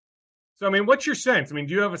time. So, I mean, what's your sense? I mean,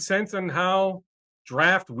 do you have a sense on how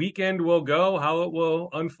draft weekend will go, how it will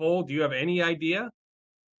unfold? Do you have any idea?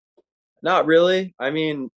 Not really. I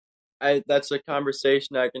mean, that's a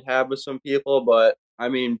conversation I can have with some people, but I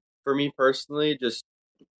mean, for me personally, just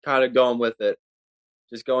kind of going with it.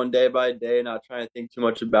 Just going day by day, not trying to think too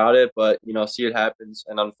much about it, but see it happens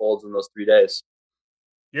and unfolds in those 3 days.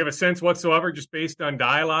 Do you have a sense whatsoever, just based on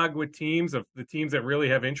dialogue with teams, of the teams that really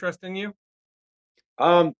have interest in you?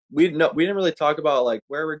 We didn't really talk about like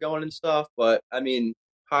where we're going and stuff, but I mean,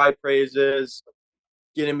 high praises,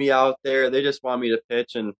 getting me out there. They just want me to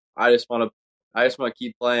pitch, and I just want to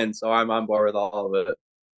keep playing. So I'm on board with all of it.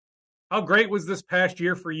 How great was this past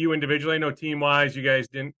year for you individually? I know team wise, you guys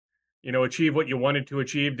didn't, achieve what you wanted to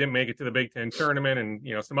achieve, didn't make it to the Big Ten tournament,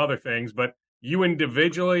 and some other things. But you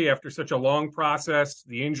individually, after such a long process,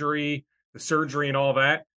 the injury, the surgery, and all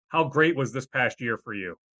that, how great was this past year for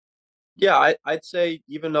you? Yeah, I'd say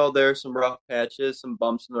even though there's some rough patches, some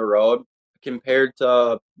bumps in the road, compared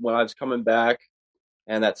to when I was coming back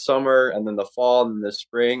and that summer and then the fall and the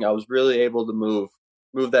spring, I was really able to move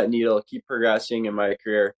that needle, keep progressing in my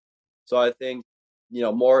career. So I think,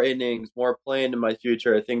 more innings, more playing in my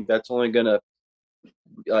future, I think that's only gonna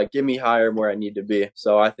get me higher where I need to be.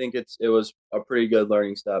 So I think it was a pretty good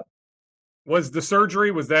learning step. Was the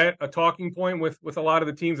surgery, was that a talking point with a lot of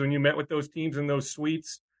the teams when you met with those teams in those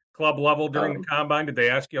suites, club level during the combine? Did they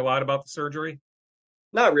ask you a lot about the surgery?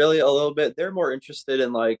 Not really, a little bit. They're more interested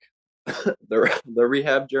in like the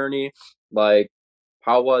rehab journey, like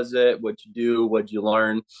how was it, what'd you do, what'd you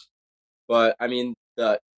learn. But I mean,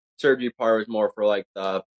 the surgery part was more for like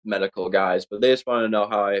the medical guys, but they just want to know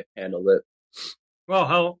how I handled it. Well,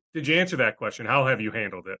 how did you answer that question? How have you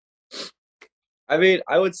handled it? I mean,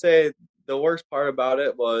 I would say the worst part about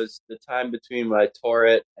it was the time between when I tore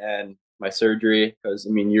it and my surgery, because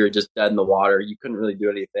I mean, you were just dead in the water. You couldn't really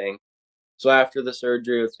do anything. So after the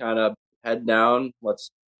surgery, it was kind of head down.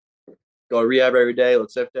 Let's go rehab every day.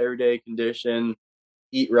 Let's lift every day, condition,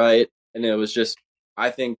 eat right. And it was just,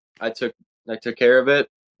 I think I took care of it.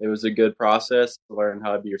 It was a good process to learn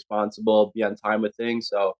how to be responsible, be on time with things.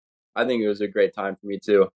 So I think it was a great time for me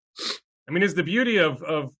too. I mean, is the beauty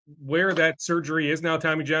of where that surgery is now,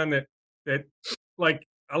 Tommy John, that like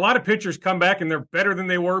a lot of pitchers come back and they're better than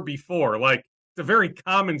they were before. Like it's a very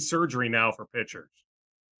common surgery now for pitchers.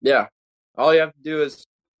 Yeah. All you have to do is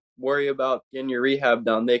worry about getting your rehab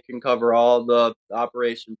done. They can cover all the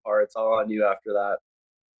operation parts all on you after that.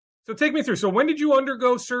 So take me through. So when did you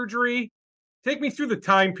undergo surgery? Take me through the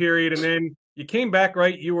time period, and then you came back,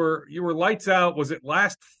 right? You were lights out. Was it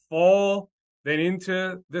last fall, then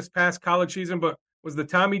into this past college season? But was the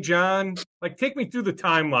Tommy John, like, take me through the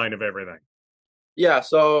timeline of everything. Yeah,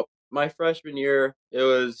 so my freshman year, it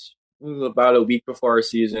was about a week before our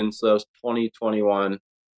season, so it was 2021.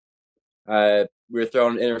 We were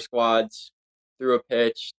throwing inter squads, threw a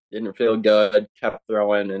pitch, didn't feel good, kept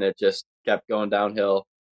throwing, and it just kept going downhill.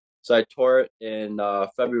 So I tore it in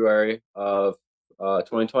February of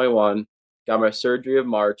 2021, got my surgery of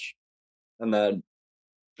March, and then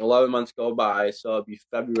 11 months go by, so it'll be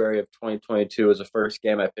February of 2022 was the first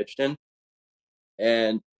game I pitched in.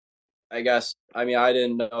 And I guess, I mean, I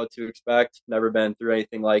didn't know what to expect, never been through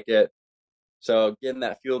anything like it. So getting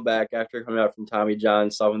that fuel back after coming out from Tommy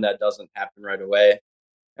John, something that doesn't happen right away.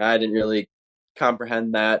 And I didn't really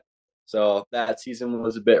comprehend that. So that season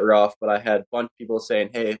was a bit rough, but I had a bunch of people saying,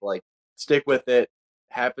 hey, like, stick with it.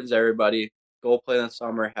 Happens to everybody. Go play in the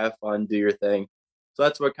summer, have fun, do your thing. So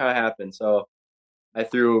that's what kind of happened. So I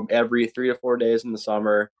threw every 3 to 4 days in the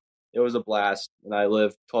summer. It was a blast. And I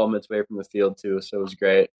live 12 minutes away from the field too, so it was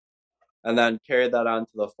great. And then carried that on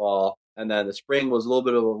to the fall. And then the spring was a little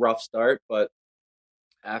bit of a rough start, but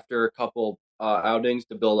after a couple outings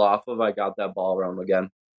to build off of, I got that ball rolling again.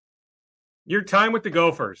 Your time with the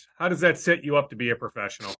Gophers, how does that set you up to be a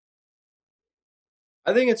professional?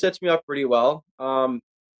 I think it sets me up pretty well.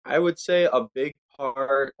 I would say a big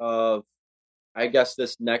part of, I guess,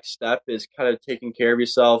 this next step is kind of taking care of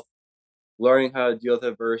yourself, learning how to deal with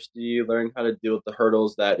adversity, learning how to deal with the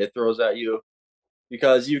hurdles that it throws at you.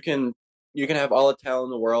 Because you can have all the talent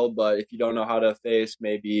in the world, but if you don't know how to face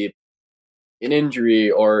maybe an injury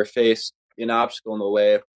or face an obstacle in the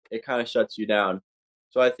way, it kind of shuts you down.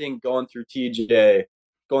 So I think going through TJ,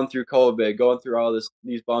 going through COVID, going through all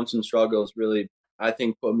these bumps and struggles really, I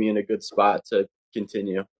think, put me in a good spot to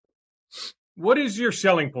continue. What is your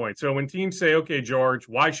selling point? So when teams say, okay, George,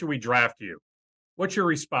 why should we draft you? What's your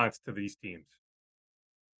response to these teams?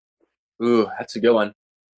 Ooh, that's a good one.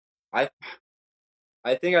 I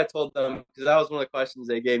think I told them, because that was one of the questions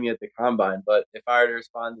they gave me at the combine, but if I were to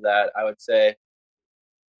respond to that, I would say,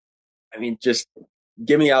 I mean, just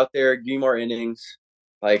get me out there, give me more innings.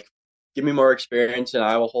 Like, give me more experience, and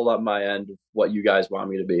I will hold up my end of what you guys want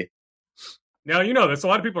me to be. Now, that's a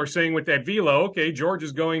lot of people are saying with that velo, okay, George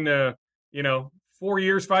is going to, 4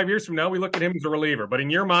 years, 5 years from now, we look at him as a reliever. But in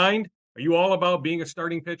your mind, are you all about being a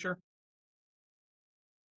starting pitcher?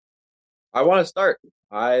 I want to start.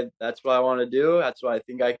 That's what I want to do. That's what I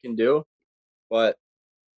think I can do. But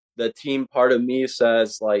the team part of me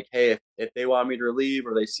says, like, hey, if they want me to relieve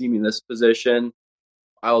or they see me in this position,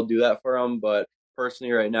 I'll do that for them. But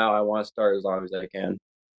personally, right now, I want to start as long as I can.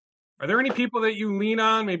 Are there any people that you lean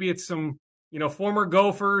on? Maybe it's some, former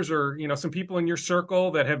Gophers or, some people in your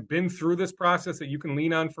circle that have been through this process that you can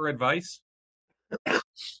lean on for advice?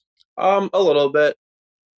 A little bit.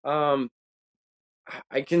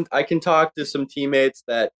 I can talk to some teammates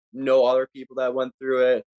that know other people that went through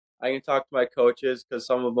it. I can talk to my coaches because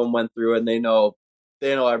some of them went through it and they know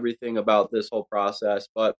everything about this whole process.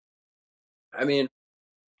 But I mean,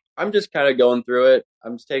 I'm just kind of going through it.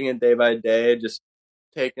 I'm just taking it day by day, just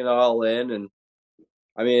taking it all in. And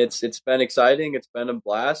I mean, it's been exciting. It's been a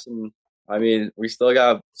blast, and I mean, we still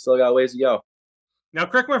got ways to go. Now,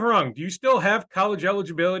 correct me if I'm wrong. Do you still have college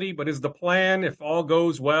eligibility? But is the plan, if all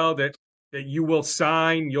goes well, that you will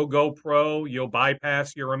sign, you'll go pro, you'll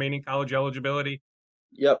bypass your remaining college eligibility?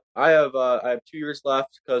 Yep, I have 2 years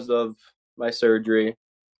left because of my surgery,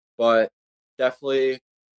 but definitely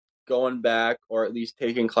going back or at least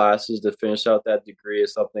taking classes to finish out that degree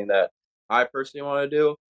is something that I personally want to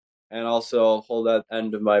do, and also hold that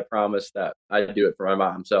end of my promise that I do it for my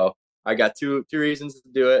mom. So I got two reasons to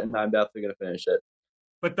do it, and I'm definitely going to finish it.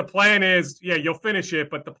 But the plan is, you'll finish it,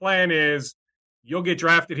 but the plan is you'll get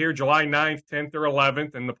drafted here July 9th, 10th, or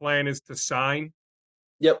 11th, and the plan is to sign?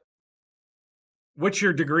 Yep. What's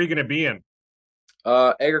your degree going to be in?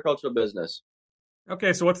 Agricultural business.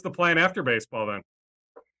 Okay, so what's the plan after baseball then?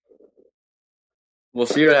 We'll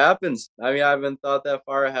see what happens. I mean, I haven't thought that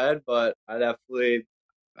far ahead, but I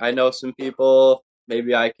know some people.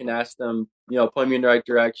 Maybe I can ask them, point me in the right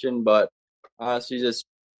direction, but honestly, just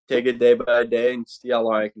take it day by day and see how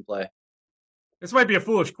long I can play. This might be a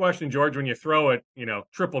foolish question, George, when you throw it,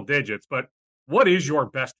 triple digits, but what is your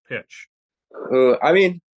best pitch? I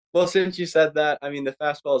mean, well, since you said that, I mean, the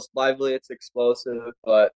fastball is lively, it's explosive,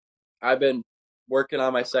 but I've been working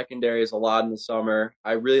on my secondaries a lot in the summer.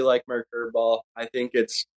 I really like my curveball. I think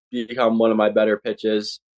it's become one of my better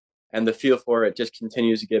pitches, and the feel for it just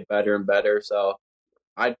continues to get better and better. So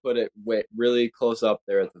I'd put it really close up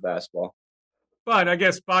there at the fastball. But I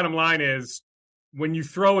guess bottom line is, when you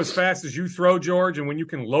throw as fast as you throw, George, and when you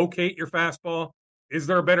can locate your fastball, is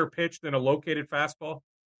there a better pitch than a located fastball?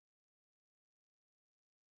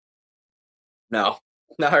 No,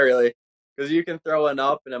 not really. Because you can throw one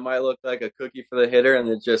up and it might look like a cookie for the hitter and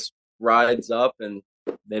it just rides up and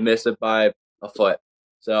they miss it by a foot.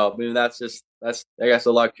 So, I mean, that's I guess,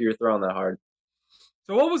 a luck you're throwing that hard.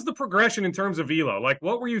 So what was the progression in terms of velo? Like,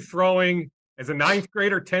 what were you throwing as a 9th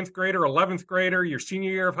grader, 10th grader, 11th grader, your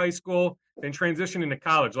senior year of high school, then transition into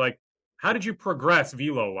college? Like, how did you progress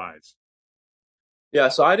velo-wise? Yeah,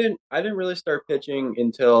 so I didn't really start pitching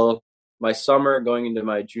until my summer going into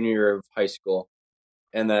my junior year of high school.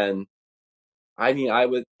 And then, I mean, I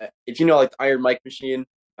would, if you know, like the Iron Mike machine,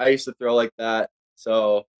 I used to throw like that.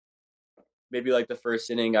 So maybe like the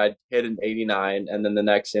first inning, I'd hit an 89, and then the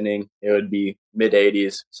next inning, it would be mid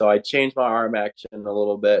 80s. So I changed my arm action a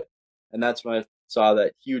little bit. And that's when I saw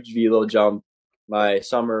that huge velo jump my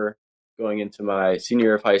summer going into my senior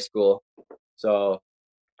year of high school. So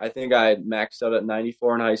I think I maxed out at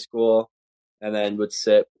 94 in high school and then would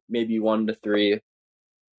sit maybe 1 to 3.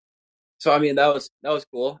 So, I mean, that was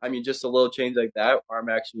cool. I mean, just a little change like that. Arm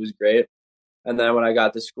action was great. And then when I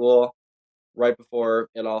got to school, right before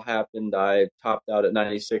it all happened, I topped out at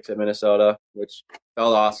 96 at Minnesota, which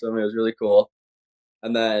felt awesome. It was really cool.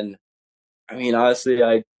 And then, I mean, honestly,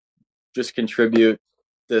 I just contribute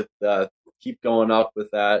to keep going up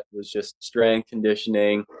with that. It was just strength,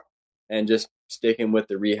 conditioning, and just sticking with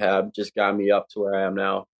the rehab just got me up to where I am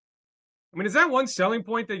now. I mean, is that one selling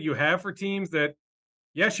point that you have for teams that,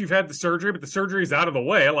 yes, you've had the surgery, but the surgery is out of the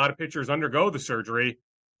way. A lot of pitchers undergo the surgery,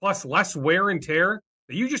 plus less wear and tear,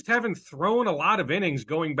 that you just haven't thrown a lot of innings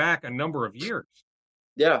going back a number of years.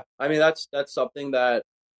 Yeah, I mean, that's something that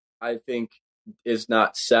I think is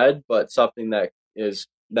not said, but something that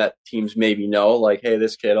teams maybe know. Like, hey,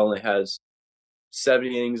 this kid only has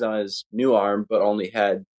 70 innings on his new arm, but only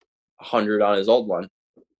had 100 on his old one.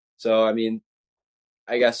 So, I mean,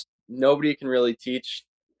 I guess nobody can really teach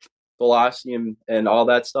velocity and all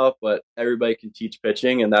that stuff, but everybody can teach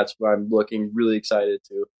pitching, and that's what I'm looking really excited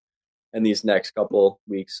to in these next couple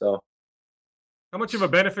weeks. So, how much of a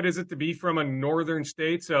benefit is it to be from a northern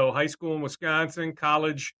state? So high school in Wisconsin,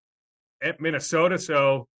 college at Minnesota.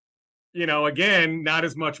 So, again, not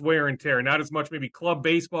as much wear and tear, not as much maybe club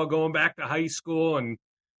baseball going back to high school. And,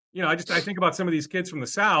 I think about some of these kids from the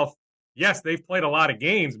South. Yes, they've played a lot of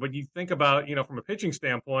games, but you think about, from a pitching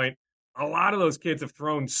standpoint, a lot of those kids have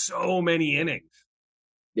thrown so many innings.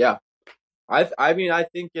 Yeah. I mean, I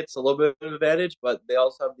think it's a little bit of an advantage, but they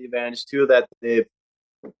also have the advantage, too, that they've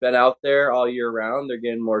been out there all year round. They're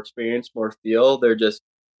getting more experience, more feel. They're just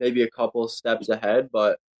maybe a couple steps ahead.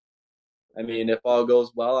 But, I mean, if all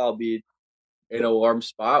goes well, I'll be in a warm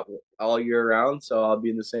spot all year round, so I'll be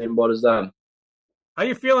in the same boat as them. How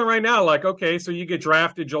you feeling right now? Like, okay, so you get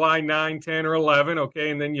drafted July 9, 10, or 11, okay,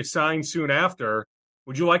 and then you sign soon after.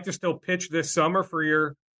 Would you like to still pitch this summer for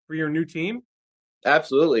your new team?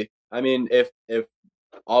 Absolutely. I mean, if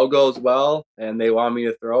all goes well and they want me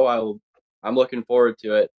to throw, I'm looking forward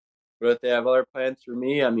to it. But if they have other plans for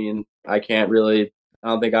me, I mean, I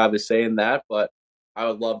don't think I have a say in that, but I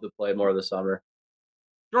would love to play more this summer.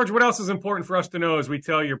 George, what else is important for us to know as we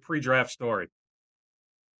tell your pre-draft story?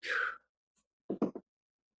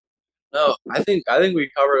 No, I think we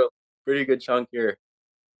covered a pretty good chunk here.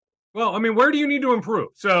 Well, I mean, where do you need to improve?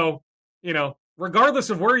 So, regardless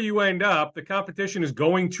of where you end up, the competition is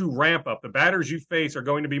going to ramp up. The batters you face are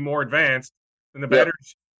going to be more advanced than the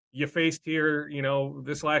batters you faced here,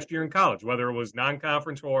 this last year in college, whether it was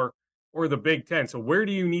non-conference or the Big Ten. So where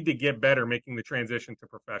do you need to get better making the transition to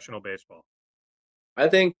professional baseball? I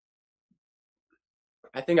think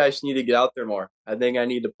I just need to get out there more. I think I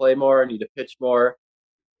need to play more. I need to pitch more.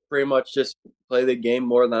 Pretty much just play the game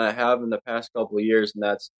more than I have in the past couple of years, and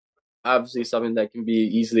that's obviously something that can be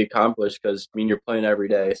easily accomplished because, you're playing every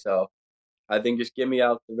day. So I think just get me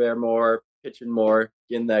out there more, pitching more,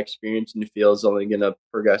 getting that experience in the field is only going to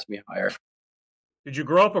progress me higher. Did you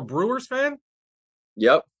grow up a Brewers fan?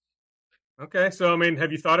 Yep. Okay, so,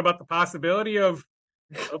 have you thought about the possibility of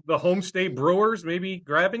the home state Brewers maybe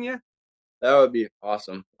grabbing you? That would be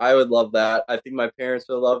awesome. I would love that. I think my parents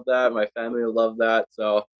would love that. My family would love that.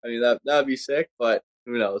 So, that would be sick, but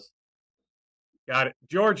who knows? Got it.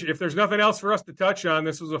 George, if there's nothing else for us to touch on,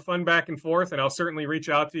 this was a fun back and forth, and I'll certainly reach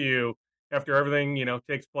out to you after everything,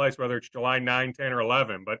 takes place, whether it's July 9, 10, or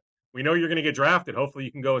 11. But we know you're going to get drafted. Hopefully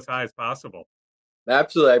you can go as high as possible.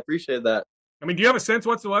 Absolutely. I appreciate that. Do you have a sense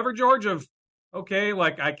whatsoever, George, of, okay,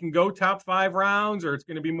 like I can go top 5 rounds, or it's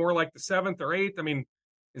going to be more like the 7th or 8th?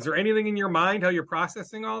 Is there anything in your mind how you're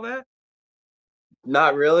processing all that?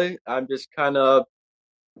 Not really. I just know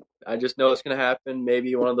it's going to happen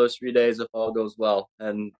maybe one of those 3 days if all goes well,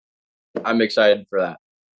 and I'm excited for that.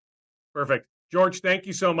 Perfect. George, thank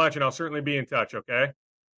you so much, and I'll certainly be in touch, okay?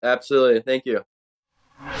 Absolutely. Thank you.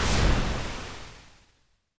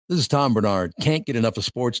 This is Tom Bernard. Can't get enough of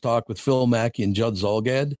sports talk with Phil Mackey and Judd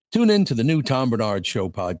Zolgad? Tune in to the new Tom Bernard Show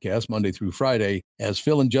podcast Monday through Friday as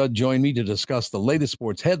Phil and Judd join me to discuss the latest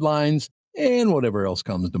sports headlines and whatever else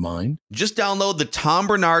comes to mind. Just download the Tom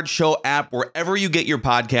Bernard Show app wherever you get your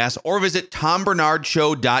podcasts or visit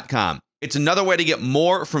tombernardshow.com. It's another way to get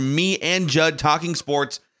more from me and Judd talking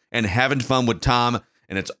sports and having fun with Tom,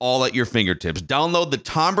 and it's all at your fingertips. Download the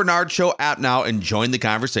Tom Bernard Show app now and join the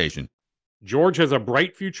conversation. George has a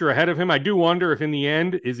bright future ahead of him. I do wonder if in the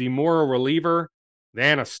end, is he more a reliever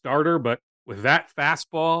than a starter? But with that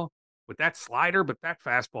fastball, with that slider, but that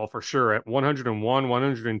fastball for sure at 101,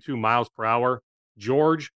 102 miles per hour,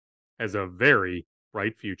 George has a very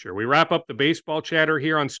bright future. We wrap up the baseball chatter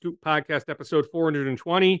here on Scoop Podcast episode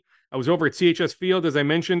 420. I was over at CHS Field, as I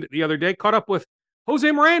mentioned the other day, caught up with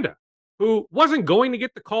Jose Miranda, who wasn't going to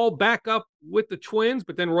get the call back up with the Twins,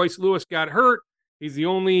 but then Royce Lewis got hurt. He's the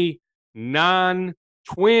only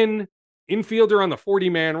non-Twin infielder on the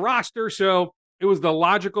 40-man roster, so it was the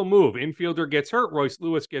logical move. Infielder gets hurt, Royce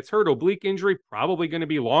Lewis gets hurt, oblique injury, probably going to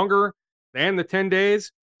be longer than the 10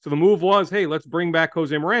 days. So the move was, hey, let's bring back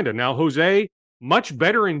Jose Miranda. Now, Jose, much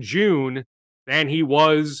better in June than he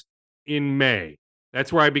was in May.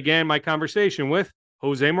 That's where I began my conversation with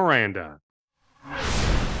Jose Miranda.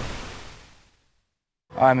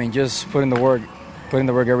 Just putting the work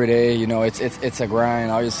every day. It's a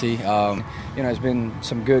grind, obviously. It's been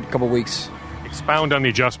some good couple weeks. Expound on the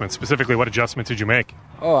adjustments. Specifically, what adjustments did you make?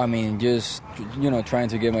 Just trying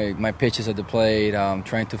to get my pitches at the plate,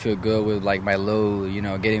 trying to feel good with my load,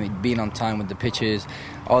 being on time with the pitches,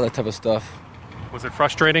 all that type of stuff. Was it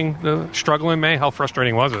frustrating, the struggle in May? How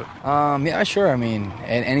frustrating was it? Yeah, sure.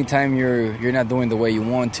 Anytime you're not doing the way you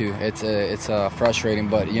want to, it's frustrating.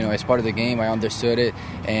 But it's part of the game. I understood it,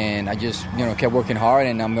 and I just kept working hard,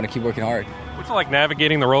 and I'm going to keep working hard. What's it like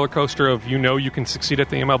navigating the roller coaster of you can succeed at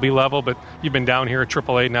the MLB level, but you've been down here at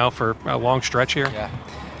AAA now for a long stretch here?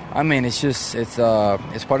 I mean, it's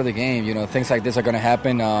part of the game. You know, things like this are going to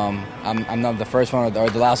happen. I'm not the first one or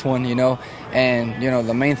the last one, you know. And, you know,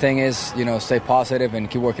 the main thing is, you know, stay positive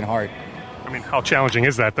and keep working hard. I mean, how challenging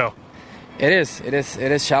is that, though? It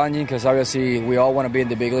is challenging because obviously we all want to be in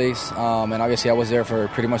the big leagues. And obviously I was there for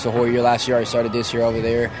pretty much the whole year last year. I started this year over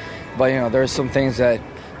there. But, you know, there's some things that,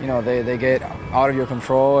 you know, they get out of your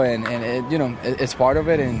control. And it, you know, it's part of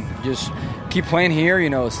it. And just keep playing here, you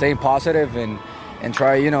know, staying positive and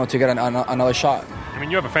try, you know, to get another shot. I mean,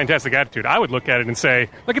 you have a fantastic attitude. I would look at it and say,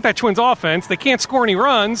 look at that Twins offense. They can't score any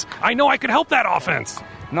runs. I know I could help that offense.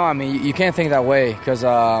 No, I mean, you can't think that way because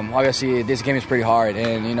obviously this game is pretty hard.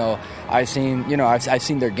 And, you know, I've seen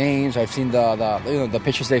their games. I've seen the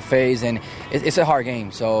pitchers they face, and it's a hard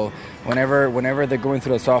game. So whenever they're going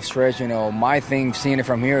through a soft stretch, you know, my thing, seeing it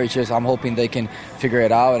from here, is just I'm hoping they can figure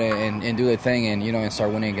it out and do their thing and, you know, and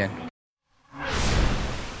start winning again.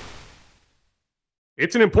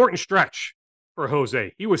 It's an important stretch for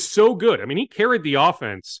Jose. He was so good. I mean, he carried the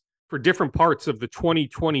offense for different parts of the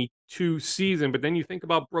 2022 season. But then you think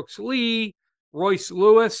about Brooks Lee, Royce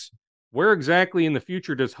Lewis. Where exactly in the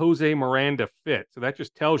future does Jose Miranda fit? So that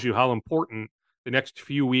just tells you how important the next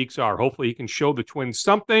few weeks are. Hopefully he can show the Twins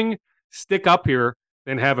something, stick up here,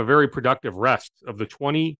 then have a very productive rest of the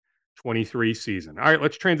 2023 season. All right,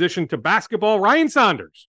 let's transition to basketball. Ryan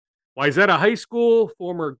Saunders, Wayzata High School,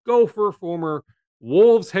 former Gopher, former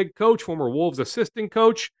Wolves head coach, former Wolves assistant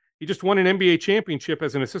coach. He just won an NBA championship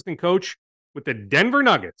as an assistant coach with the Denver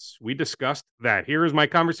Nuggets. We discussed that. Here is my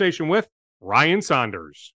conversation with Ryan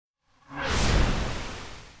Saunders.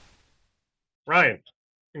 Ryan,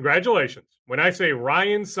 congratulations. When I say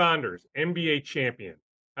Ryan Saunders, NBA champion,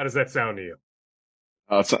 how does that sound to you?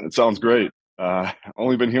 It sounds great.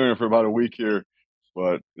 Only been hearing it for about a week here,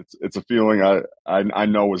 but it's a feeling I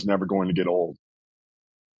know is never going to get old.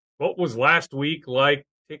 What was last week like?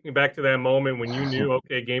 Take me back to that moment when you knew,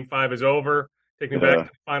 okay, Game 5 is over. Take me back to the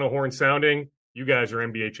final horn sounding. You guys are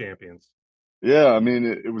NBA champions. Yeah, I mean,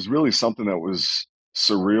 it was really something that was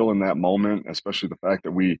surreal in that moment, especially the fact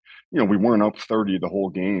that we weren't up 30 the whole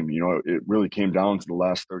game. You know, it really came down to the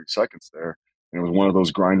last 30 seconds there. And it was one of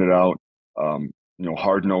those grinded out,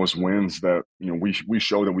 hard-nosed wins that, you know, we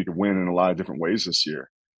showed that we could win in a lot of different ways this year,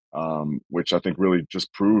 which I think really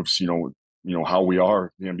just proves, how we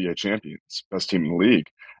are the NBA champions, best team in the league.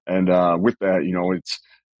 And with that, you know, it's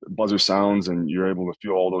buzzer sounds and you're able to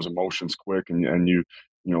feel all those emotions quick and you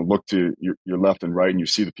look to your left and right and you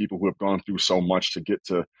see the people who have gone through so much to get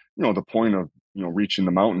to, the point of, reaching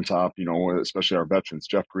the mountaintop, especially our veterans,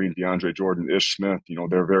 Jeff Green, DeAndre Jordan, Ish Smith,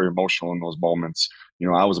 they're very emotional in those moments.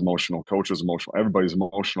 I was emotional, coach was emotional, everybody's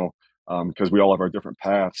emotional because we all have our different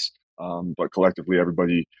paths. But collectively,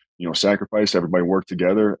 everybody, sacrificed, everybody worked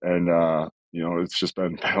together. And, it's just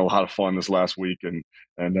been a lot of fun this last week. And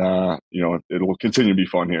it will continue to be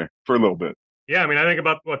fun here for a little bit. Yeah, I mean, I think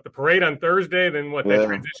about the parade on Thursday, then they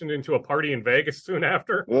transitioned into a party in Vegas soon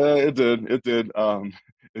after. Yeah, it did. It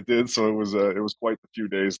did. So it was quite a few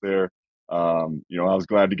days there. I was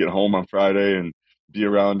glad to get home on Friday and be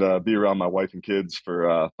around my wife and kids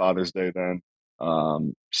for Father's Day then.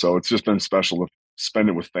 So it's just been special to spend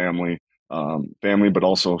it with family, but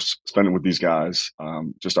also spend it with these guys,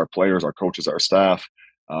 just our players, our coaches, our staff.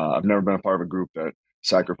 I've never been a part of a group that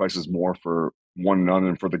sacrifices more for one another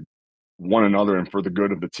and for the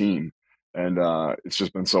good of the team. And it's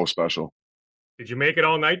just been so special. Did you make it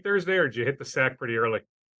all night Thursday or did you hit the sack pretty early?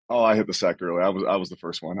 Oh, I hit the sack early. I was the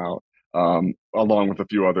first one out, along with a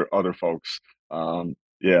few other folks. I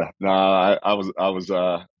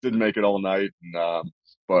didn't make it all night. And,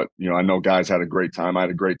 but, I know guys had a great time. I had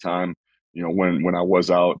a great time, when I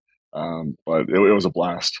was out. But it was a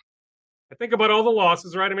blast. I think about all the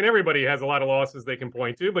losses, right? I mean, everybody has a lot of losses they can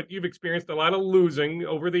point to, but you've experienced a lot of losing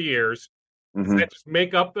over the years. Mm-hmm. Does that just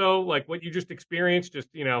make up, though, like what you just experienced? Just,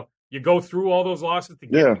 you go through all those losses to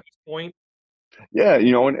get to this point? Yeah,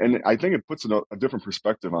 and I think it puts a different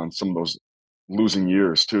perspective on some of those losing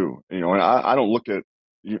years, too. And I don't look at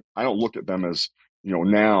them as,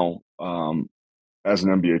 now as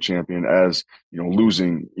an NBA champion, as,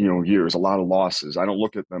 losing, years, a lot of losses. I don't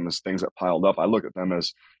look at them as things that piled up. I look at them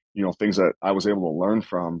as, things that I was able to learn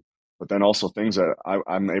from, but then also things that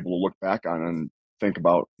I'm able to look back on and think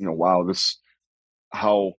about, wow,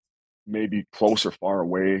 how maybe close or far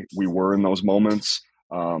away we were in those moments,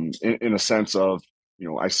 in a sense of,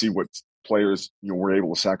 I see what players, were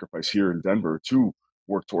able to sacrifice here in Denver to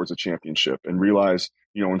work towards a championship and realize,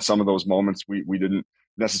 in some of those moments, we didn't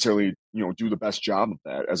necessarily, do the best job of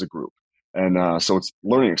that as a group. And so it's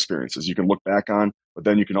learning experiences you can look back on, but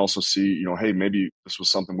then you can also see, hey, maybe this was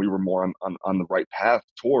something we were more on the right path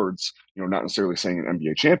towards, not necessarily saying an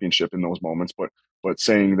NBA championship in those moments, but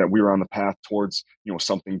saying that we were on the path towards,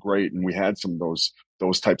 something great. And we had some of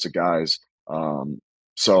those types of guys.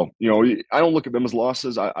 So, I don't look at them as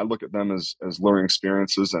losses. I look at them as learning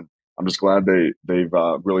experiences, and I'm just glad they've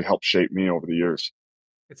really helped shape me over the years.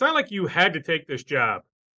 It's not like you had to take this job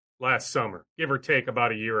last summer, give or take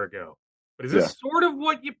about a year ago. But is this sort of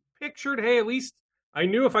what you pictured? Hey, at least I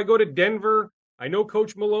knew if I go to Denver, I know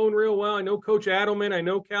Coach Malone real well. I know Coach Adelman. I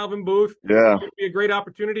know Calvin Booth. Yeah. It would be a great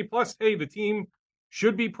opportunity. Plus, hey, the team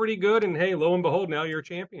should be pretty good. And, hey, lo and behold, now you're a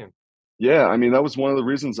champion. Yeah, I mean, that was one of the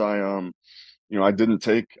reasons I didn't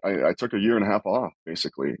take – I took a year and a half off,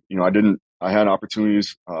 basically. I had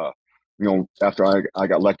opportunities, after I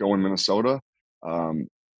got let go in Minnesota.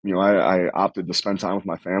 I opted to spend time with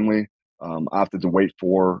my family. Opted to wait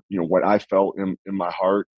for, what I felt in my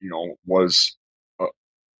heart, was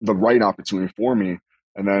the right opportunity for me.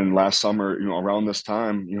 And then last summer, around this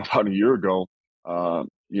time, about a year ago,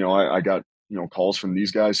 I got, calls from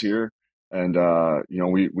these guys here, and,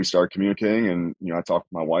 we started communicating, and, I talked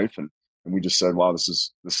with my wife, and we just said, wow,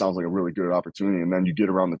 this sounds like a really good opportunity. And then you get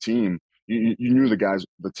around the team, you knew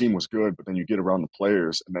the team was good, but then you get around the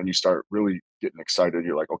players, and then you start really getting excited.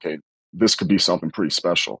 You're like, okay, this could be something pretty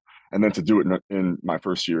special. And then to do it in my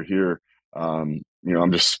first year here, I'm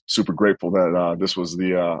just super grateful that this was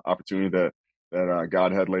the opportunity that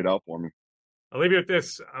God had laid out for me. I'll leave you with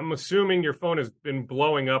this. I'm assuming your phone has been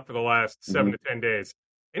blowing up for the last 7 to 10 days.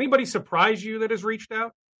 Anybody surprise you that has reached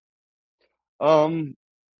out?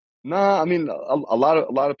 Nah, I mean, a lot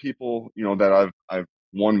of people, that I've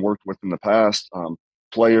worked with in the past,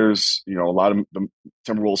 players, a lot of the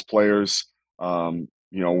Timberwolves players,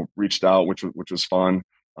 reached out, which was fun.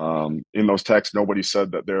 In those texts, nobody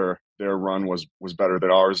said that their run was better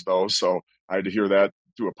than ours, though. So I had to hear that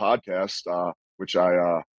through a podcast, which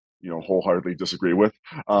I wholeheartedly disagree with.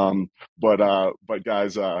 But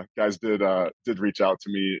guys did reach out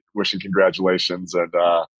to me, wishing congratulations, and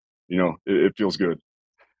it feels good.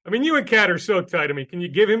 I mean, you and Kat are so tight. I mean, can you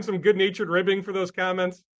give him some good-natured ribbing for those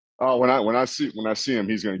comments? Oh, when I see him,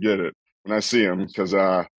 he's gonna get it. When I see him, because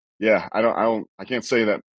I can't say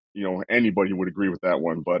that anybody would agree with that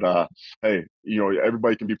one, but hey,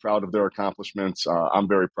 everybody can be proud of their accomplishments. I'm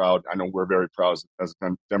very proud. I know we're very proud as a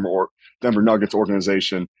Denver Nuggets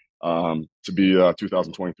organization to be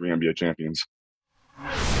 2023 NBA champions.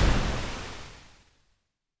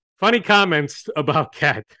 Funny comments about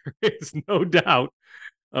Kat. There is no doubt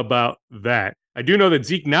about that. I do know that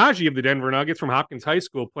Zeke Naji of the Denver Nuggets from Hopkins High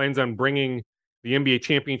School plans on bringing the NBA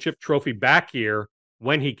championship trophy back here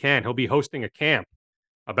when he can. He'll be hosting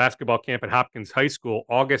a basketball camp at Hopkins High School,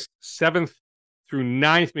 August 7th through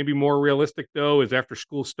 9th. Maybe more realistic, though, is after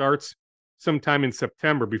school starts sometime in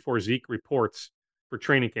September before Zeke reports for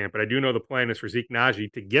training camp. But I do know the plan is for Zeke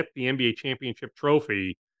Naji to get the NBA championship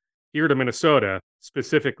trophy here to Minnesota,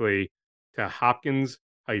 specifically to Hopkins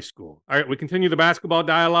High School. All right, we continue the basketball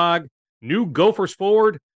dialogue. New Gophers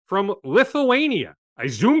forward from Lithuania. I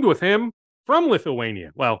Zoomed with him from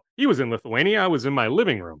Lithuania. Well, he was in Lithuania. I was in my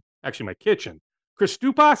living room, actually my kitchen.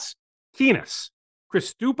 Kristupas Keinys.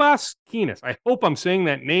 Kristupas Keinys. I hope I'm saying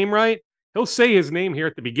that name right. He'll say his name here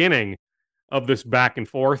at the beginning of this back and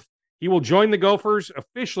forth. He will join the Gophers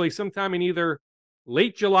officially sometime in either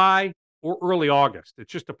late July or early August.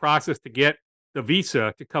 It's just a process to get the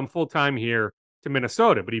visa to come full-time here to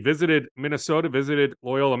Minnesota. But he visited Minnesota, visited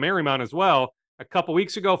Loyola Marymount as well a couple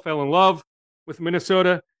weeks ago, fell in love with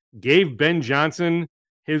Minnesota, gave Ben Johnson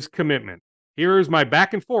his commitment. Here is my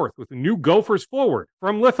back and forth with the new Gophers forward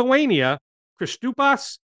from Lithuania,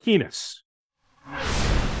 Kristupas Keinys.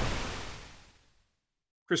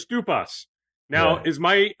 Kristupas. Now, is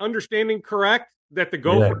my understanding correct that the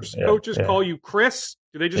Gophers coaches call you Chris?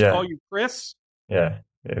 Do they just call you Chris? Yeah.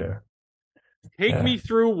 Take me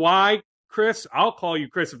through why, Chris. I'll call you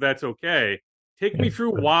Chris if that's okay. Take me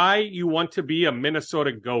through why you want to be a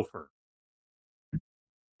Minnesota Gopher.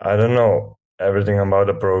 I don't know. Everything about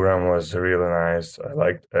the program was really nice. I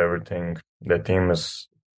liked everything. The team is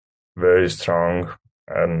very strong,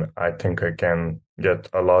 and I think I can get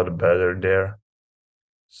a lot better there.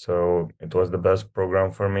 So it was the best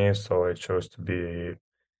program for me, so I chose to be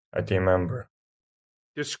a team member.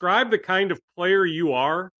 Describe the kind of player you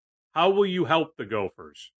are. How will you help the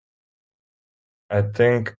Gophers? I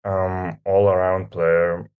think all-around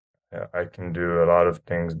player. I can do a lot of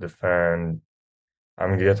things, defend.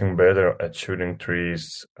 I'm getting better at shooting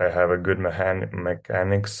threes. I have a good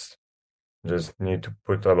mechanics. Just need to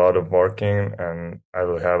put a lot of work in, and I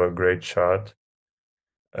will have a great shot.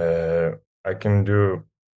 I can do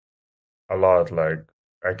a lot. Like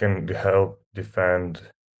I can help defend,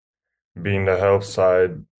 be in the help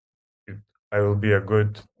side. It, I will be a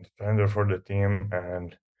good defender for the team,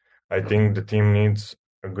 and I think the team needs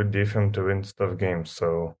a good defense to win tough games.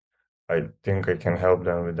 So I think I can help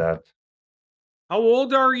them with that. How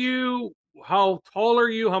old are you? How tall are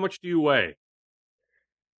you? How much do you weigh?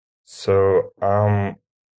 So I'm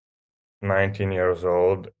 19 years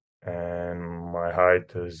old, and my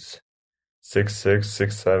height is 6'6",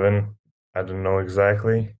 6'7". I don't know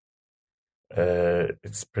exactly.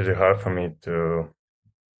 It's pretty hard for me to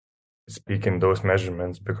speak in those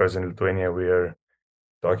measurements because in Lithuania we are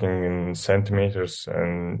talking in centimeters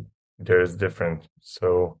and there's different.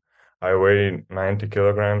 So I weigh 90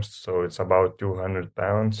 kilograms, so it's about 200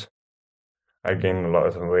 pounds. I gained a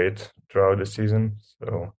lot of weight throughout the season,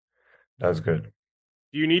 so that's good.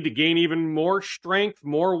 Do you need to gain even more strength,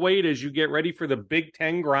 more weight as you get ready for the Big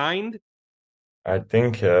Ten grind? I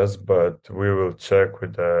think yes, but we will check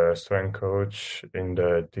with the strength coach in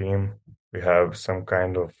the team. We have some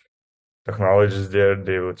kind of technologies there.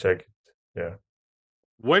 They will check it. Yeah.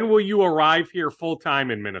 When will you arrive here full time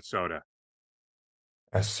in Minnesota?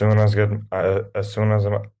 As soon as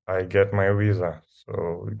I get my visa,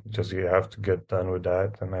 so just you have to get done with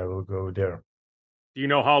that, and I will go there. Do you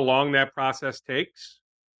know how long that process takes?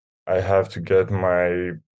 I have to get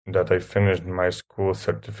that I finished my school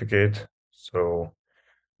certificate, so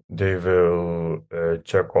they will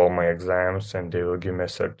check all my exams and they will give me a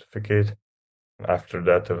certificate. After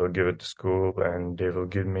that, I will give it to school and they will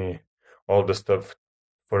give me all the stuff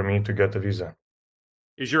for me to get a visa.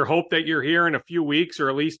 Is your hope that you're here in a few weeks or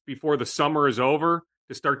at least before the summer is over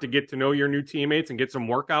to start to get to know your new teammates and get some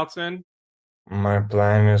workouts in? My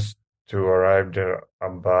plan is to arrive there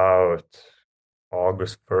about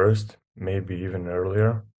August 1st, maybe even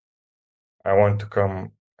earlier. I want to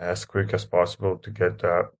come as quick as possible to get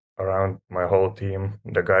around my whole team.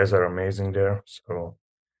 The guys are amazing there, so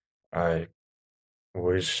I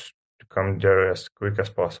wish to come there as quick as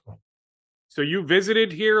possible. So you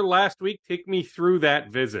visited here last week. Take me through that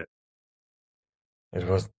visit. It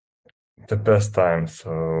was the best time.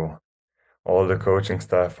 So all the coaching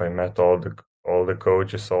staff, I met all the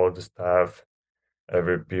coaches, all the staff,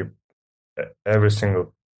 every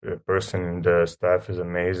single person in the staff is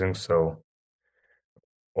amazing. So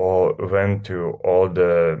all went to all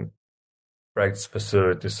the practice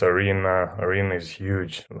facilities. Arena is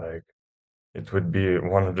huge. Like it would be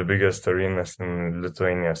one of the biggest arenas in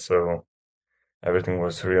Lithuania. So everything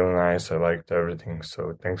was real nice. I liked everything.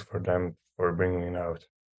 So thanks for them for bringing it out.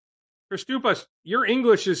 Kristupas, your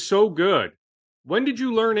English is so good. When did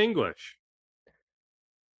you learn English?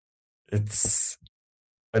 It's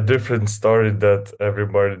a different story that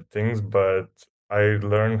everybody thinks, but I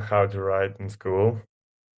learned how to write in school.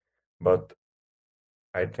 But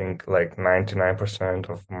I think like 99%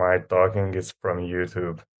 of my talking is from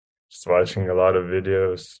YouTube. Just watching a lot of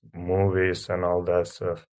videos, movies, and all that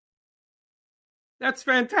stuff. That's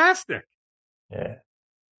fantastic. Yeah.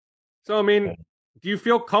 So, I mean, do you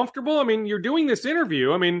feel comfortable? I mean, you're doing this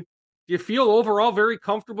interview. I mean, do you feel overall very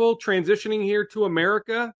comfortable transitioning here to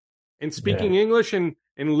America and speaking English and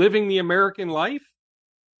living the American life?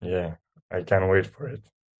 Yeah, I can't wait for it.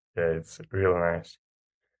 Yeah, it's real nice.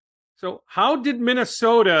 So how did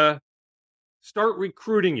Minnesota start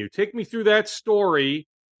recruiting you? Take me through that story,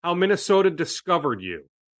 how Minnesota discovered you.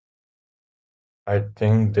 I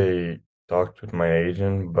think they talked with my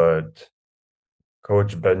agent, but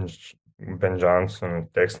Coach Ben Johnson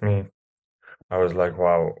texted me. I was like,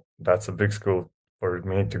 wow, that's a big school for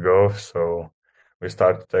me to go. So we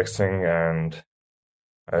started texting and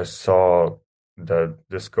I saw that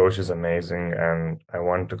this coach is amazing and I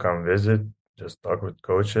wanted to come visit, just talk with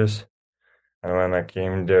coaches. And when I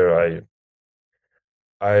came there,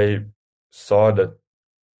 I saw that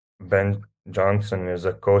Ben Johnson is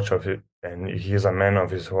a coach of it and he's a man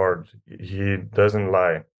of his word. He doesn't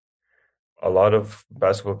lie. A lot of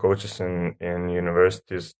basketball coaches in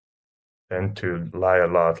universities tend to lie a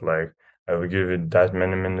lot. Like, I will give you that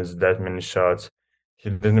many minutes, that many shots.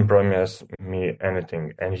 He didn't promise me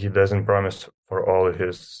anything, and he doesn't promise for all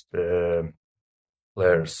his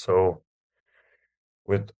players. So,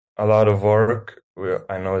 with a lot of work,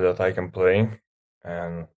 I know that I can play,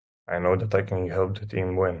 and I know that I can help the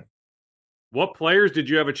team win. What players did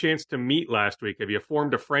you have a chance to meet last week? Have you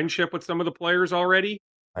formed a friendship with some of the players already?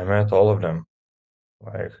 I met all of them.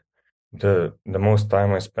 Like, the most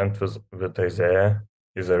time I spent with Isaiah.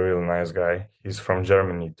 He's a real nice guy. He's from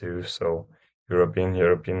Germany too, so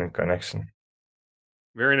European connection.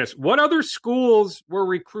 Very nice. What other schools were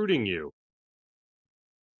recruiting you?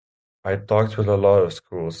 I talked with a lot of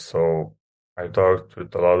schools, so I talked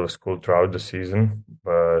with a lot of schools throughout the season,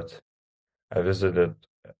 but I visited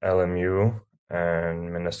LMU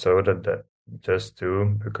and Minnesota that just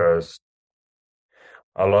two because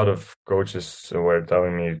a lot of coaches were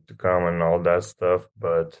telling me to come and all that stuff,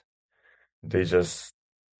 but they just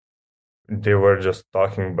they were just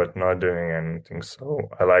talking but not doing anything. So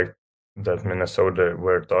I like that Minnesota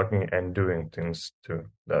were talking and doing things too.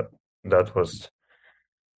 That was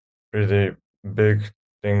pretty big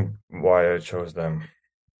thing why I chose them.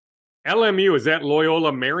 LMU, is that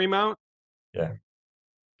Loyola Marymount? Yeah.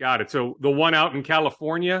 Got it. So the one out in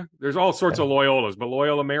California, there's all sorts of Loyolas, but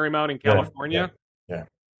Loyola Marymount in California? Yeah.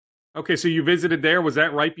 Okay, so you visited there. Was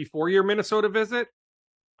that right before your Minnesota visit?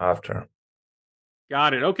 After.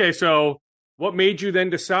 Got it. Okay, so what made you then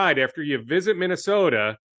decide after you visit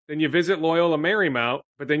Minnesota, then you visit Loyola Marymount,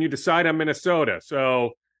 but then you decide on Minnesota?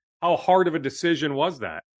 So how hard of a decision was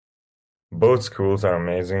that? Both schools are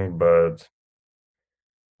amazing, but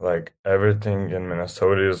like everything in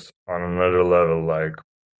Minnesota is on another level. Like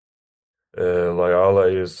Loyola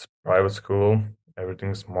is private school,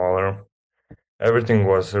 everything's smaller. Everything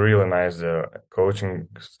was really nice. The coaching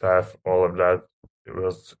staff, all of that, it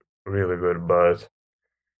was really good. But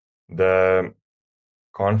the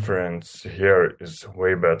conference here is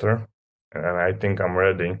way better, and I think I'm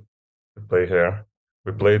ready to play here.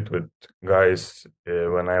 We played with guys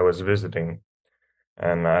when I was visiting,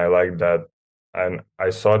 and I like that. And I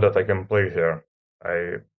saw that I can play here.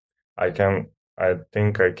 I can. I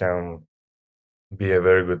think I can be a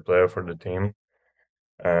very good player for the team.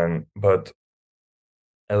 And but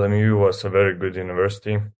LMU was a very good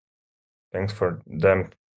university. Thanks for them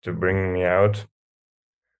to bring me out.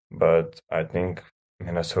 But I think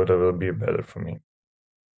Minnesota will be better for me.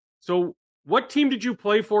 So what team did you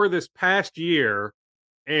play for this past year?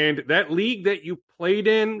 And that league that you played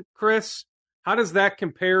in, Chris, how does that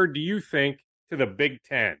compare, do you think, to the Big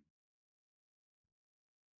Ten?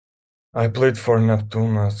 I played for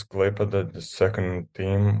Neptunas Klaipėda, the second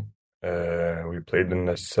team. We played in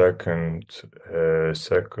the second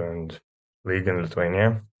league in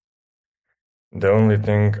Lithuania. The only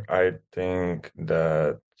thing I think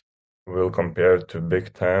that will compare to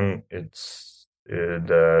Big Ten, it's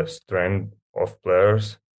the strength of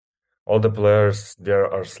players. All the players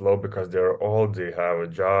there are slow because they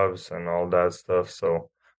have jobs and all that stuff. So,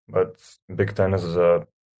 but Big Ten is a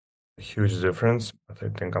huge difference. But I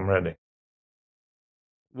think I'm ready.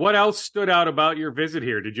 What else stood out about your visit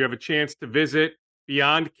here? Did you have a chance to visit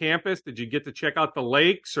beyond campus? Did you get to check out the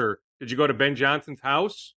lakes, or did you go to Ben Johnson's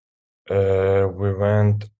house? We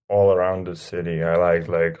went all around the city. I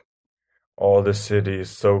like all the city is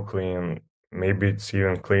so clean. Maybe it's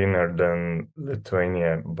even cleaner than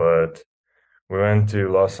Lithuania, but we went to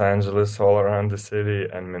Los Angeles all around the city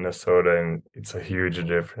and Minnesota, and it's a huge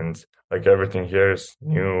difference. Like everything here is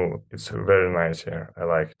new. It's very nice here. I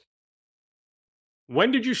like it.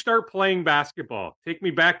 When did you start playing basketball? Take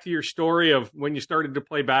me back to your story of when you started to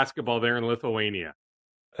play basketball there in Lithuania.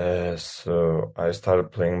 So I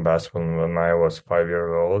started playing basketball when I was 5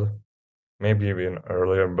 years old, maybe even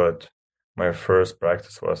earlier, but my first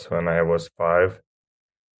practice was when I was 5.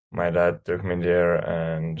 My dad took me there,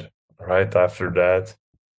 and right after that,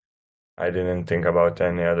 I didn't think about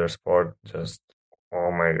any other sport, just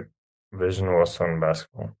all my vision was on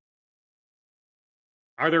basketball.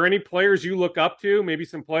 Are there any players you look up to? Maybe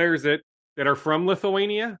some players that are from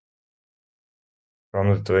Lithuania?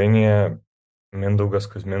 From Lithuania, Mindaugas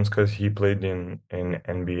Kuzminskas, he played in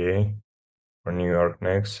NBA for New York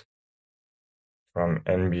Knicks. From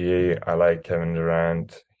NBA, I like Kevin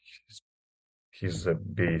Durant. He's a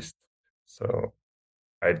beast. So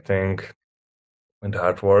I think with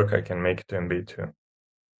hard work, I can make it to NBA too.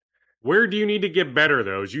 Where do you need to get better,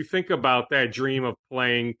 though? As you think about that dream of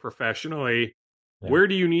playing professionally, where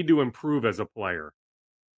do you need to improve as a player?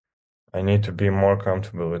 I need to be more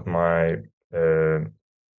comfortable with my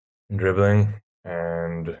dribbling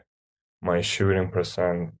and my shooting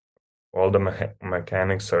percent. All the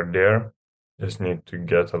mechanics are there. Just need to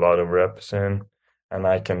get a lot of reps in, and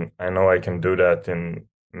I know I can do that in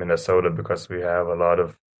Minnesota because we have a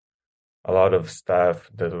lot of staff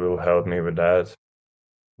that will help me with that.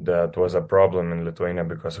 That was a problem in Lithuania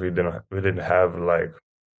because we didn't have like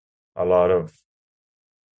a lot of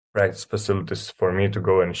practice facilities for me to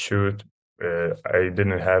go and shoot. I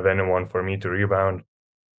didn't have anyone for me to rebound.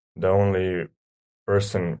 The only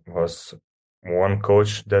person was one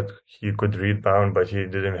coach that he could rebound, but he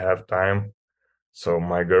didn't have time. So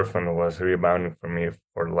my girlfriend was rebounding for me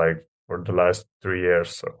for the last 3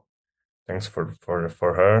 years. So thanks for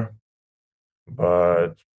her.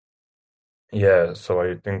 But Yeah, so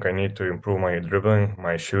I think I need to improve my dribbling,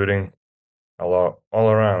 my shooting, a lot all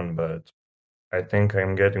around. But I think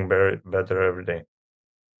I'm getting better every day.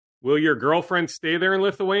 Will your girlfriend stay there in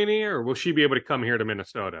Lithuania, or will she be able to come here to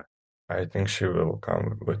Minnesota? I think she will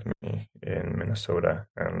come with me in Minnesota,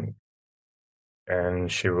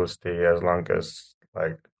 and she will stay as long as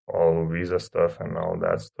like all visa stuff and all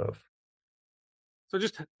that stuff. So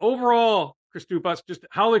just overall, Kristupas, just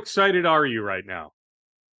how excited are you right now?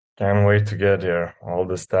 Can't wait to get here. All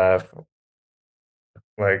the staff,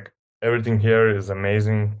 like everything here is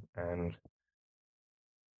amazing, and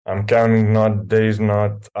I'm counting not days,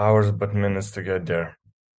 not hours, but minutes to get there.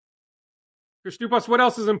 Kristupas, what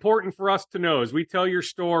else is important for us to know as we tell your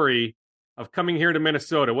story of coming here to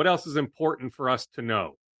Minnesota? What else is important for us to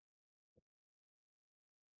know?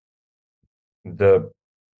 The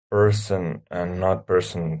person and not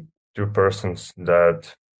person, two persons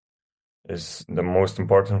that is the most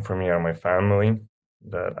important for me are my family,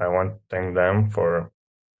 that I want to thank them for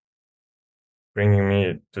bringing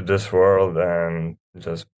me to this world and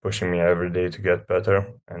just pushing me every day to get better,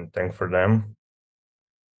 and thank for them,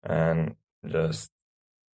 and just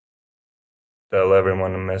tell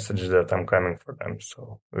everyone a message that I'm coming for them,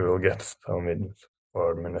 so we will get some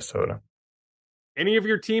for Minnesota. Any of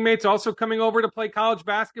your teammates also coming over to play college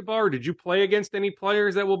basketball, or did you play against any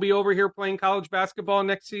players that will be over here playing college basketball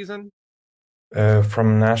next season?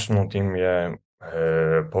 From national team, yeah.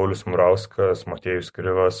 Paulius Murauskas, Matėjus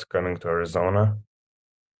Krivas coming to Arizona.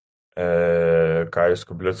 Kaius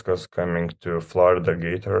Kublickas coming to Florida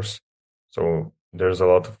Gators. So there's a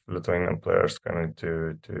lot of Lithuanian players coming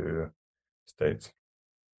to States.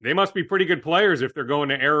 They must be pretty good players if they're going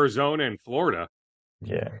to Arizona and Florida.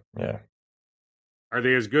 Yeah. Are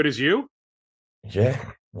they as good as you? Yeah.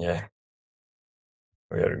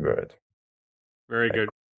 Very good. Very good.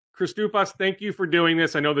 Kristupas, thank you for doing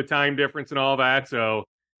this. I know the time difference and all that, so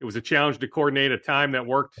it was a challenge to coordinate a time that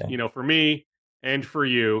worked, for me and for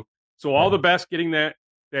you. So all the best getting that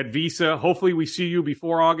visa. Hopefully we see you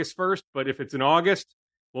before August 1st, but if it's in August,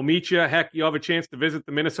 we'll meet you. Heck, you'll have a chance to visit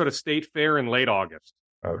the Minnesota State Fair in late August.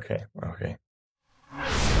 Okay.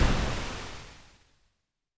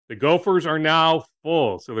 The Gophers are now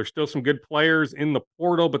full, so there's still some good players in the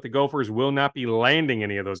portal, but the Gophers will not be landing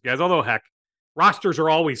any of those guys. Although, heck, rosters are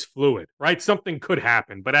always fluid, right? Something could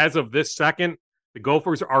happen. But as of this second, the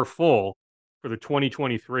Gophers are full for the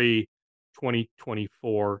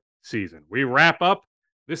 2023-2024 season. We wrap up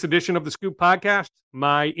this edition of the Scoop Podcast.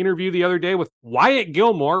 My interview the other day with Wyatt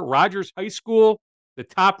Gilmore, Rogers High School, the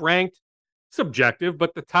top-ranked, subjective,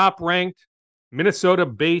 but the top-ranked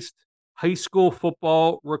Minnesota-based high school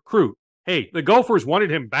football recruit. Hey, the Gophers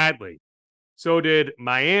wanted him badly. So did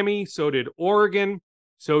Miami, so did Oregon,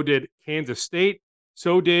 so did Kansas State,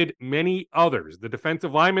 so did many others. The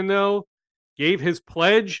defensive lineman, though, gave his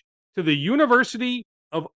pledge to the University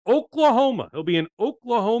of Oklahoma. He'll be an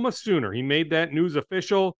Oklahoma Sooner. He made that news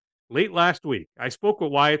official late last week. I spoke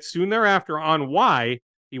with Wyatt soon thereafter on why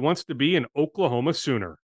he wants to be an Oklahoma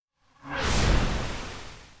Sooner.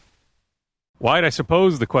 Wyatt, I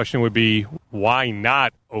suppose the question would be, why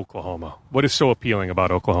not Oklahoma? What is so appealing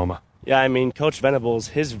about Oklahoma? Yeah, I mean, Coach Venables,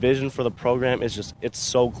 his vision for the program is just, it's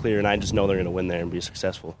so clear, and I just know they're going to win there and be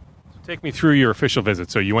successful. So take me through your official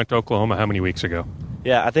visit. So you went to Oklahoma how many weeks ago?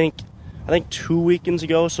 Yeah, I think 2 weekends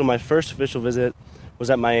ago. So my first official visit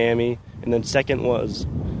was at Miami, and then second was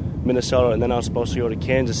Minnesota, and then I was supposed to go to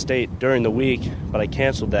Kansas State during the week, but I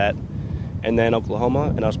canceled that. And then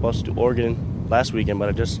Oklahoma, and I was supposed to do Oregon last weekend, but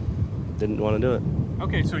I just didn't want to do it.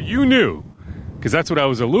 Okay, so you knew, because that's what I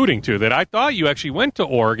was alluding to, that I thought you actually went to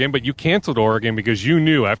Oregon, but you canceled Oregon because you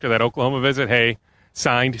knew after that Oklahoma visit, hey,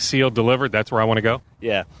 signed, sealed, delivered, that's where I want to go?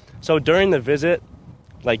 Yeah. So during the visit,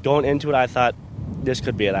 like going into it, I thought this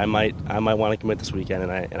could be it. I might want to commit this weekend,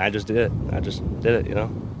 and I just did it. I just did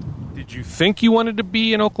it, Did you think you wanted to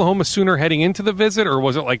be an Oklahoma Sooner heading into the visit, or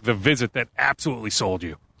was it like the visit that absolutely sold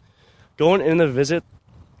you? Going in the visit,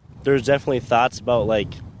 there's definitely thoughts about,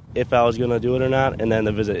 like, if I was going to do it or not, and then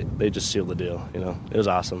the visit, they just sealed the deal, It was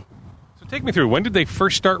awesome. So take me through. When did they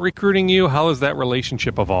first start recruiting you? How has that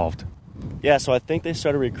relationship evolved? Yeah, so I think they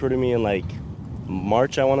started recruiting me in, like,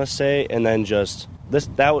 March, I want to say, and then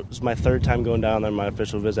that was my third time going down there, my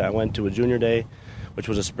official visit. I went to a junior day, which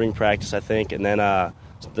was a spring practice, I think, and then the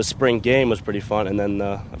spring game was pretty fun, and then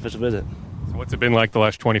the official visit. So what's it been like the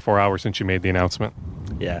last 24 hours since you made the announcement?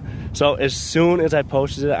 Yeah. So as soon as I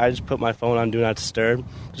posted it, I just put my phone on Do Not Disturb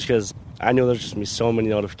just because I knew there's just going to be so many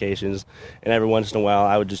notifications, and every once in a while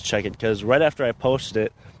I would just check it because right after I posted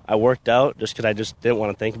it, I worked out just because I just didn't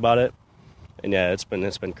want to think about it. And, yeah, it's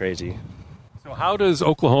been crazy. So how does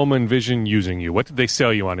Oklahoma envision using you? What did they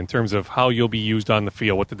sell you on in terms of how you'll be used on the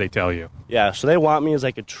field? What did they tell you? Yeah, so they want me as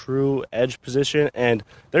like a true edge position, and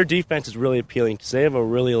their defense is really appealing because they have a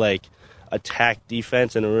really like attack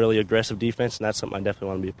defense and a really aggressive defense, and that's something I definitely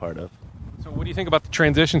want to be a part of. So what do you think about the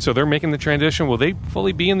transition? So they're making the transition. Will they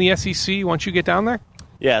fully be in the SEC once you get down there?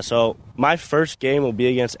 Yeah, so my first game will be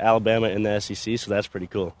against Alabama in the SEC, so that's pretty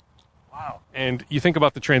cool. Wow. And you think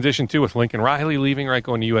about the transition, too, with Lincoln Riley leaving, right,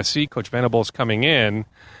 going to USC, Coach Venables coming in,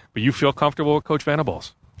 but you feel comfortable with Coach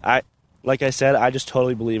Venables? Like I said, I just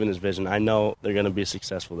totally believe in his vision. I know they're going to be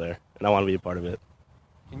successful there, and I want to be a part of it.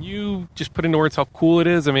 Can you just put into words how cool it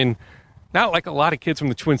is? I mean, not like a lot of kids from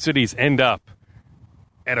the Twin Cities end up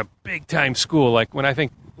at a big-time school. Like when I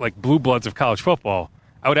think like blue bloods of college football,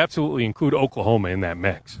 I would absolutely include Oklahoma in that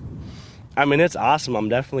mix. I mean, it's awesome. I'm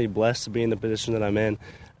definitely blessed to be in the position that I'm in.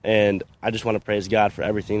 And I just want to praise God for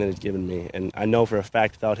everything that he's given me. And I know for a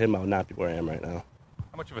fact without him, I would not be where I am right now.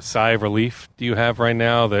 How much of a sigh of relief do you have right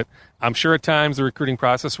now that I'm sure at times the recruiting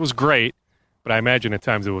process was great, but I imagine at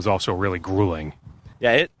times it was also really grueling?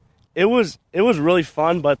 Yeah, it was really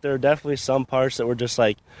fun, but there are definitely some parts that were just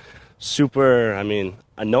like super,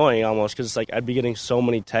 annoying almost, because it's like I'd be getting so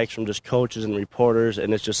many texts from just coaches and reporters,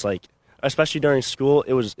 and it's just like, especially during school,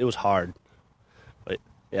 it was hard. But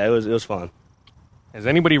yeah, it was fun. Has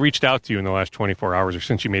anybody reached out to you in the last 24 hours or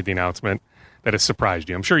since you made the announcement that has surprised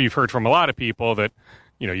you? I'm sure you've heard from a lot of people that,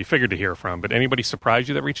 you figured to hear from, but anybody surprised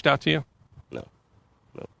you that reached out to you? No.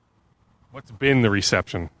 What's been the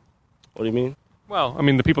reception? What do you mean? Well,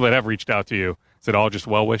 the people that have reached out to you, is it all just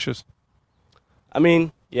well wishes?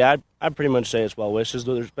 Yeah, I'd pretty much say it's well wishes.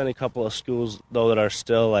 There's been a couple of schools, though, that are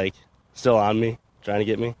still on me, trying to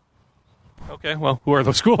get me. Okay, well, who are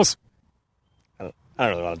those schools? I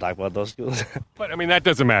don't really want to talk about those schools. But, that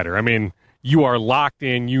doesn't matter. You are locked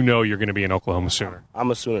in. You know you're going to be an Oklahoma Sooner. I'm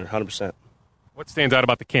a Sooner, 100%. What stands out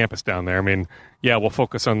about the campus down there? We'll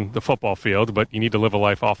focus on the football field, but you need to live a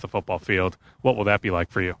life off the football field. What will that be like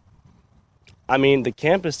for you? The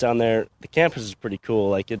campus down there, the campus is pretty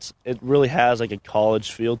cool. It really has, a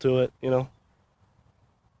college feel to it,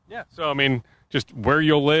 Yeah, so, just where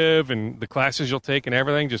you'll live and the classes you'll take and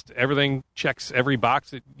everything, just everything checks every box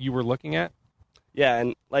that you were looking at? Yeah,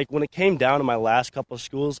 and when it came down to my last couple of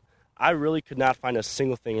schools, I really could not find a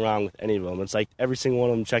single thing wrong with any of them. It's like every single one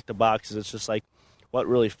of them checked the boxes. It's just what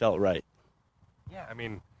really felt right. Yeah,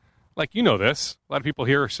 you know this. A lot of people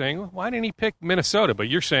here are saying, well, why didn't he pick Minnesota? But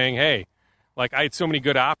you're saying, hey, I had so many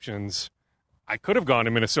good options. I could have gone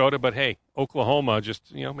to Minnesota, but hey, Oklahoma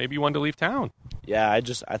just, maybe you wanted to leave town. Yeah, I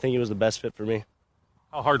think it was the best fit for me.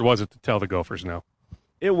 How hard was it to tell the Gophers no?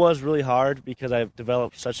 It was really hard because I've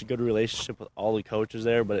developed such a good relationship with all the coaches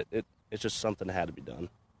there, but it's just something that had to be done.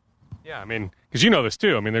 Yeah, because you know this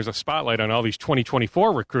too. There's a spotlight on all these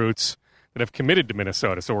 2024 recruits that have committed to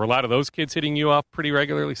Minnesota. So were a lot of those kids hitting you up pretty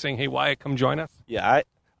regularly saying, hey, Wyatt, come join us? Yeah,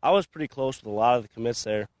 I was pretty close with a lot of the commits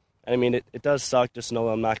there. It does suck just to know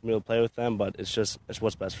that I'm not going to be able to play with them, but it's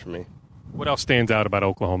what's best for me. What else stands out about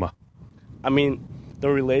Oklahoma? The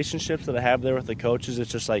relationships that I have there with the coaches,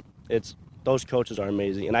 it's just those coaches are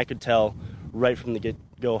amazing. And I could tell right from the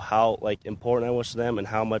get-go how important I was to them and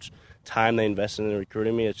how much time they invested in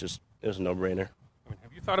recruiting me. It was a no-brainer.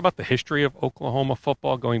 Have you thought about the history of Oklahoma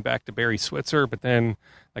football going back to Barry Switzer, but then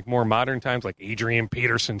more modern times like Adrian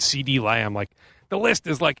Peterson, C.D. Lamb? The list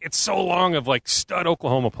is it's so long of stud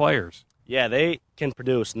Oklahoma players. Yeah, they can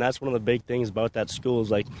produce, and that's one of the big things about that school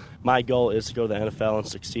is my goal is to go to the NFL and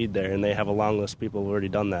succeed there, and they have a long list of people who've already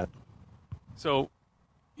done that. So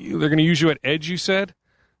they're going to use you at edge, you said?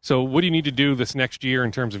 So what do you need to do this next year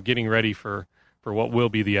in terms of getting ready for what will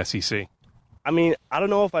be the SEC? I don't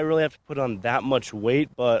know if I really have to put on that much weight,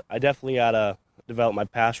 but I definitely got to develop my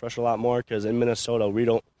pass rush a lot more because in Minnesota we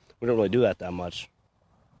don't really do that much.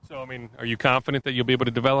 So, are you confident that you'll be able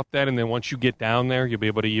to develop that, and then once you get down there, you'll be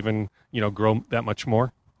able to even, grow that much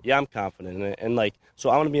more? Yeah, I'm confident in it. And, so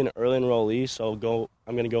I want to be an early enrollee, so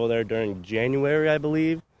I'm going to go there during January, I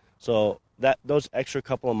believe. So those extra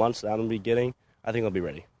couple of months that I'm going to be getting, I think I'll be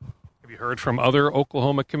ready. Have you heard from other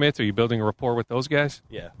Oklahoma commits? Are you building a rapport with those guys?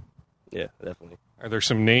 Yeah, definitely. Are there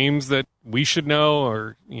some names that we should know,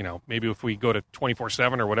 or, maybe if we go to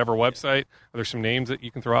 24/7 or whatever website, are there some names that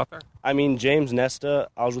you can throw out there? James Nesta,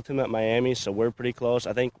 I was with him at Miami, so we're pretty close.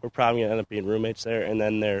 I think we're probably going to end up being roommates there, and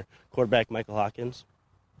then their quarterback, Michael Hawkins.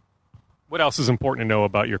 What else is important to know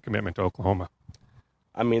about your commitment to Oklahoma?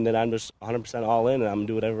 That I'm just 100% all in, and I'm going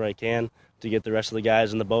to do whatever I can to get the rest of the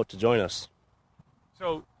guys in the boat to join us.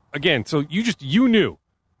 So, again, you knew.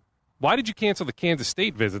 Why did you cancel the Kansas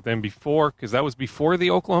State visit then before? Because that was before the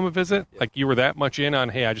Oklahoma visit? Yeah. You were that much in on,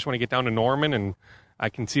 hey, I just want to get down to Norman, and I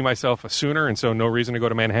can see myself a Sooner, and so no reason to go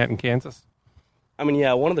to Manhattan, Kansas? I mean,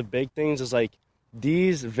 yeah, one of the big things is, like,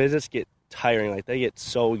 these visits get tiring. Like, they get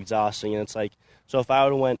so exhausting. And it's like, so if I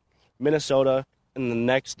would have went Minnesota, and the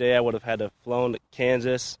next day I would have had to flown to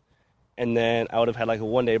Kansas, and then I would have had, like, a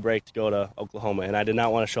one-day break to go to Oklahoma. And I did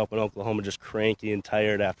not want to show up in Oklahoma just cranky and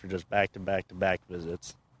tired after just back-to-back-to-back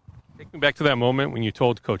visits. Take me back to that moment when you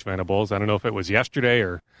told Coach Venables. I don't know if it was yesterday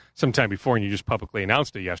or sometime before, and you just publicly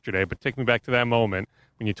announced it yesterday, but take me back to that moment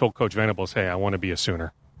when you told Coach Venables, hey, I want to be a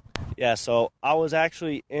Sooner. Yeah, so I was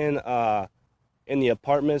actually in the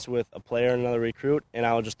apartments with a player and another recruit, and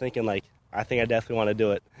I was just thinking, like, I think I definitely want to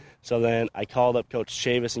do it. So then I called up Coach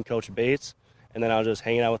Chavis and Coach Bates, and then I was just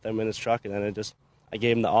hanging out with them in his truck, and then I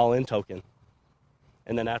gave him the all-in token.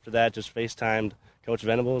 And then after that, just FaceTimed Coach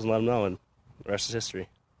Venables and let him know, and the rest is history.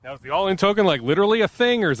 Now, is the all-in token, like, literally a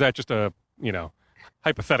thing, or is that just a,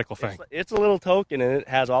 hypothetical thing? It's a little token, and it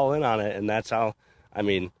has all-in on it, and that's how, I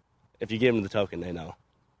mean, if you give them the token, they know.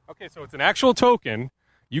 Okay, so it's an actual token.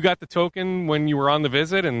 You got the token when you were on the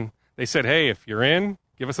visit, and they said, hey, if you're in,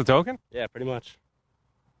 give us a token? Yeah, pretty much.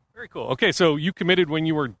 Very cool. Okay, so you committed when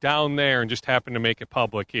you were down there and just happened to make it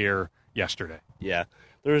public here yesterday. Yeah.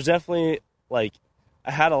 There was definitely, like, I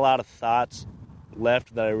had a lot of thoughts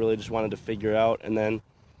left that I really just wanted to figure out, and then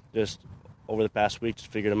just over the past week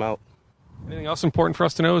just figured them out. Anything else important for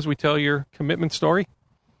us to know as we tell your commitment story?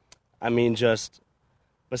 I mean, just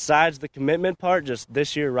besides the commitment part, just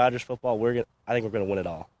this year, Rogers football, I think we're going to win it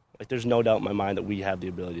all. Like, there's no doubt in my mind that we have the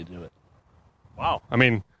ability to do it. Wow. I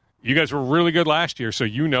mean, you guys were really good last year, so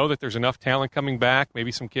you know that there's enough talent coming back,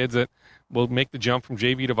 maybe some kids that will make the jump from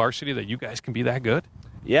JV to varsity, that you guys can be that good?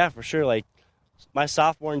 Yeah, for sure. Like, my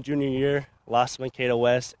sophomore and junior year, lost to Mankato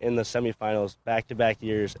West in the semifinals back-to-back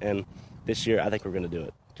years, and this year I think we're going to do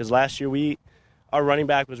it. Because last year our running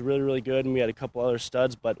back was really, really good, and we had a couple other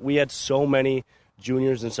studs, but we had so many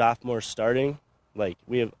juniors and sophomores starting. Like,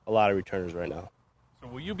 we have a lot of returners right now. So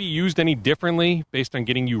will you be used any differently based on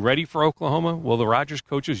getting you ready for Oklahoma? Will the Rogers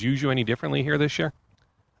coaches use you any differently here this year?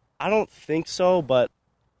 I don't think so, but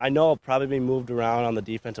I know I'll probably be moved around on the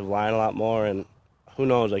defensive line a lot more, and who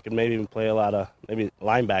knows, I could maybe even play a lot of maybe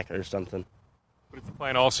linebacker or something. But it's the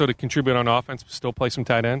plan also to contribute on offense, still play some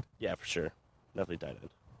tight end? Yeah, for sure. Definitely tight end.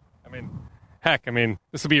 I mean,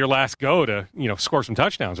 this will be your last go to, score some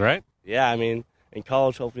touchdowns, right? Yeah, I mean, in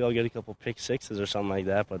college, hopefully I'll get a couple pick sixes or something like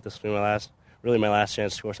that, but this will be my last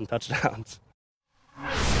chance to score some touchdowns.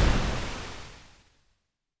 I'll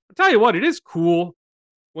tell you what, it is cool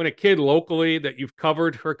when a kid locally that you've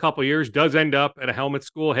covered for a couple of years does end up at a helmet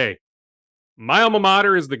school. Hey, my alma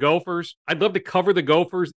mater is the Gophers. I'd love to cover the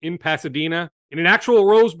Gophers in Pasadena in an actual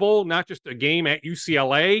Rose Bowl, not just a game at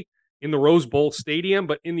UCLA in the Rose Bowl stadium,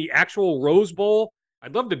 but in the actual Rose Bowl.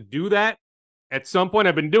 I'd love to do that at some point.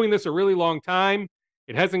 I've been doing this a really long time.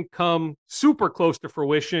 It hasn't come super close to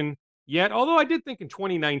fruition yet, although I did think in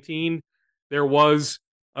 2019 there was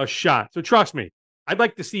a shot. So trust me, I'd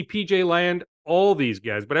like to see PJ land all these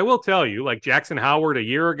guys, but I will tell you, like Jackson Howard a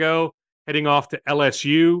year ago, heading off to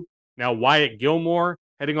LSU, now Wyatt Gilmore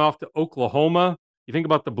heading off to Oklahoma. You think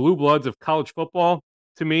about the blue bloods of college football,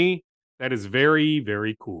 to me, that is very,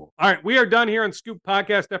 very cool. All right, we are done here on Scoop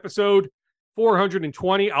Podcast episode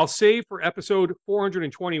 420. I'll save for episode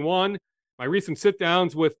 421 my recent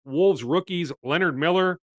sit-downs with Wolves rookies Leonard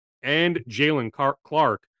Miller and Jalen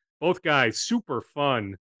Clark. Both guys, super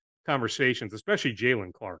fun conversations, especially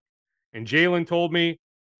Jalen Clark. And Jalen told me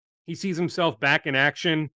he sees himself back in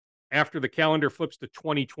action after the calendar flips to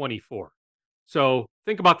 2024. So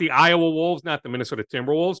think about the Iowa Wolves, not the Minnesota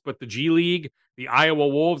Timberwolves, but the G League, the Iowa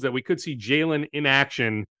Wolves, that we could see Jalen in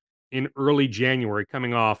action in early January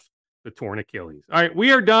coming off the torn Achilles. All right,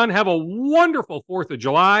 we are done. Have a wonderful 4th of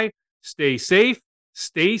July. Stay safe.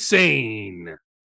 Stay sane.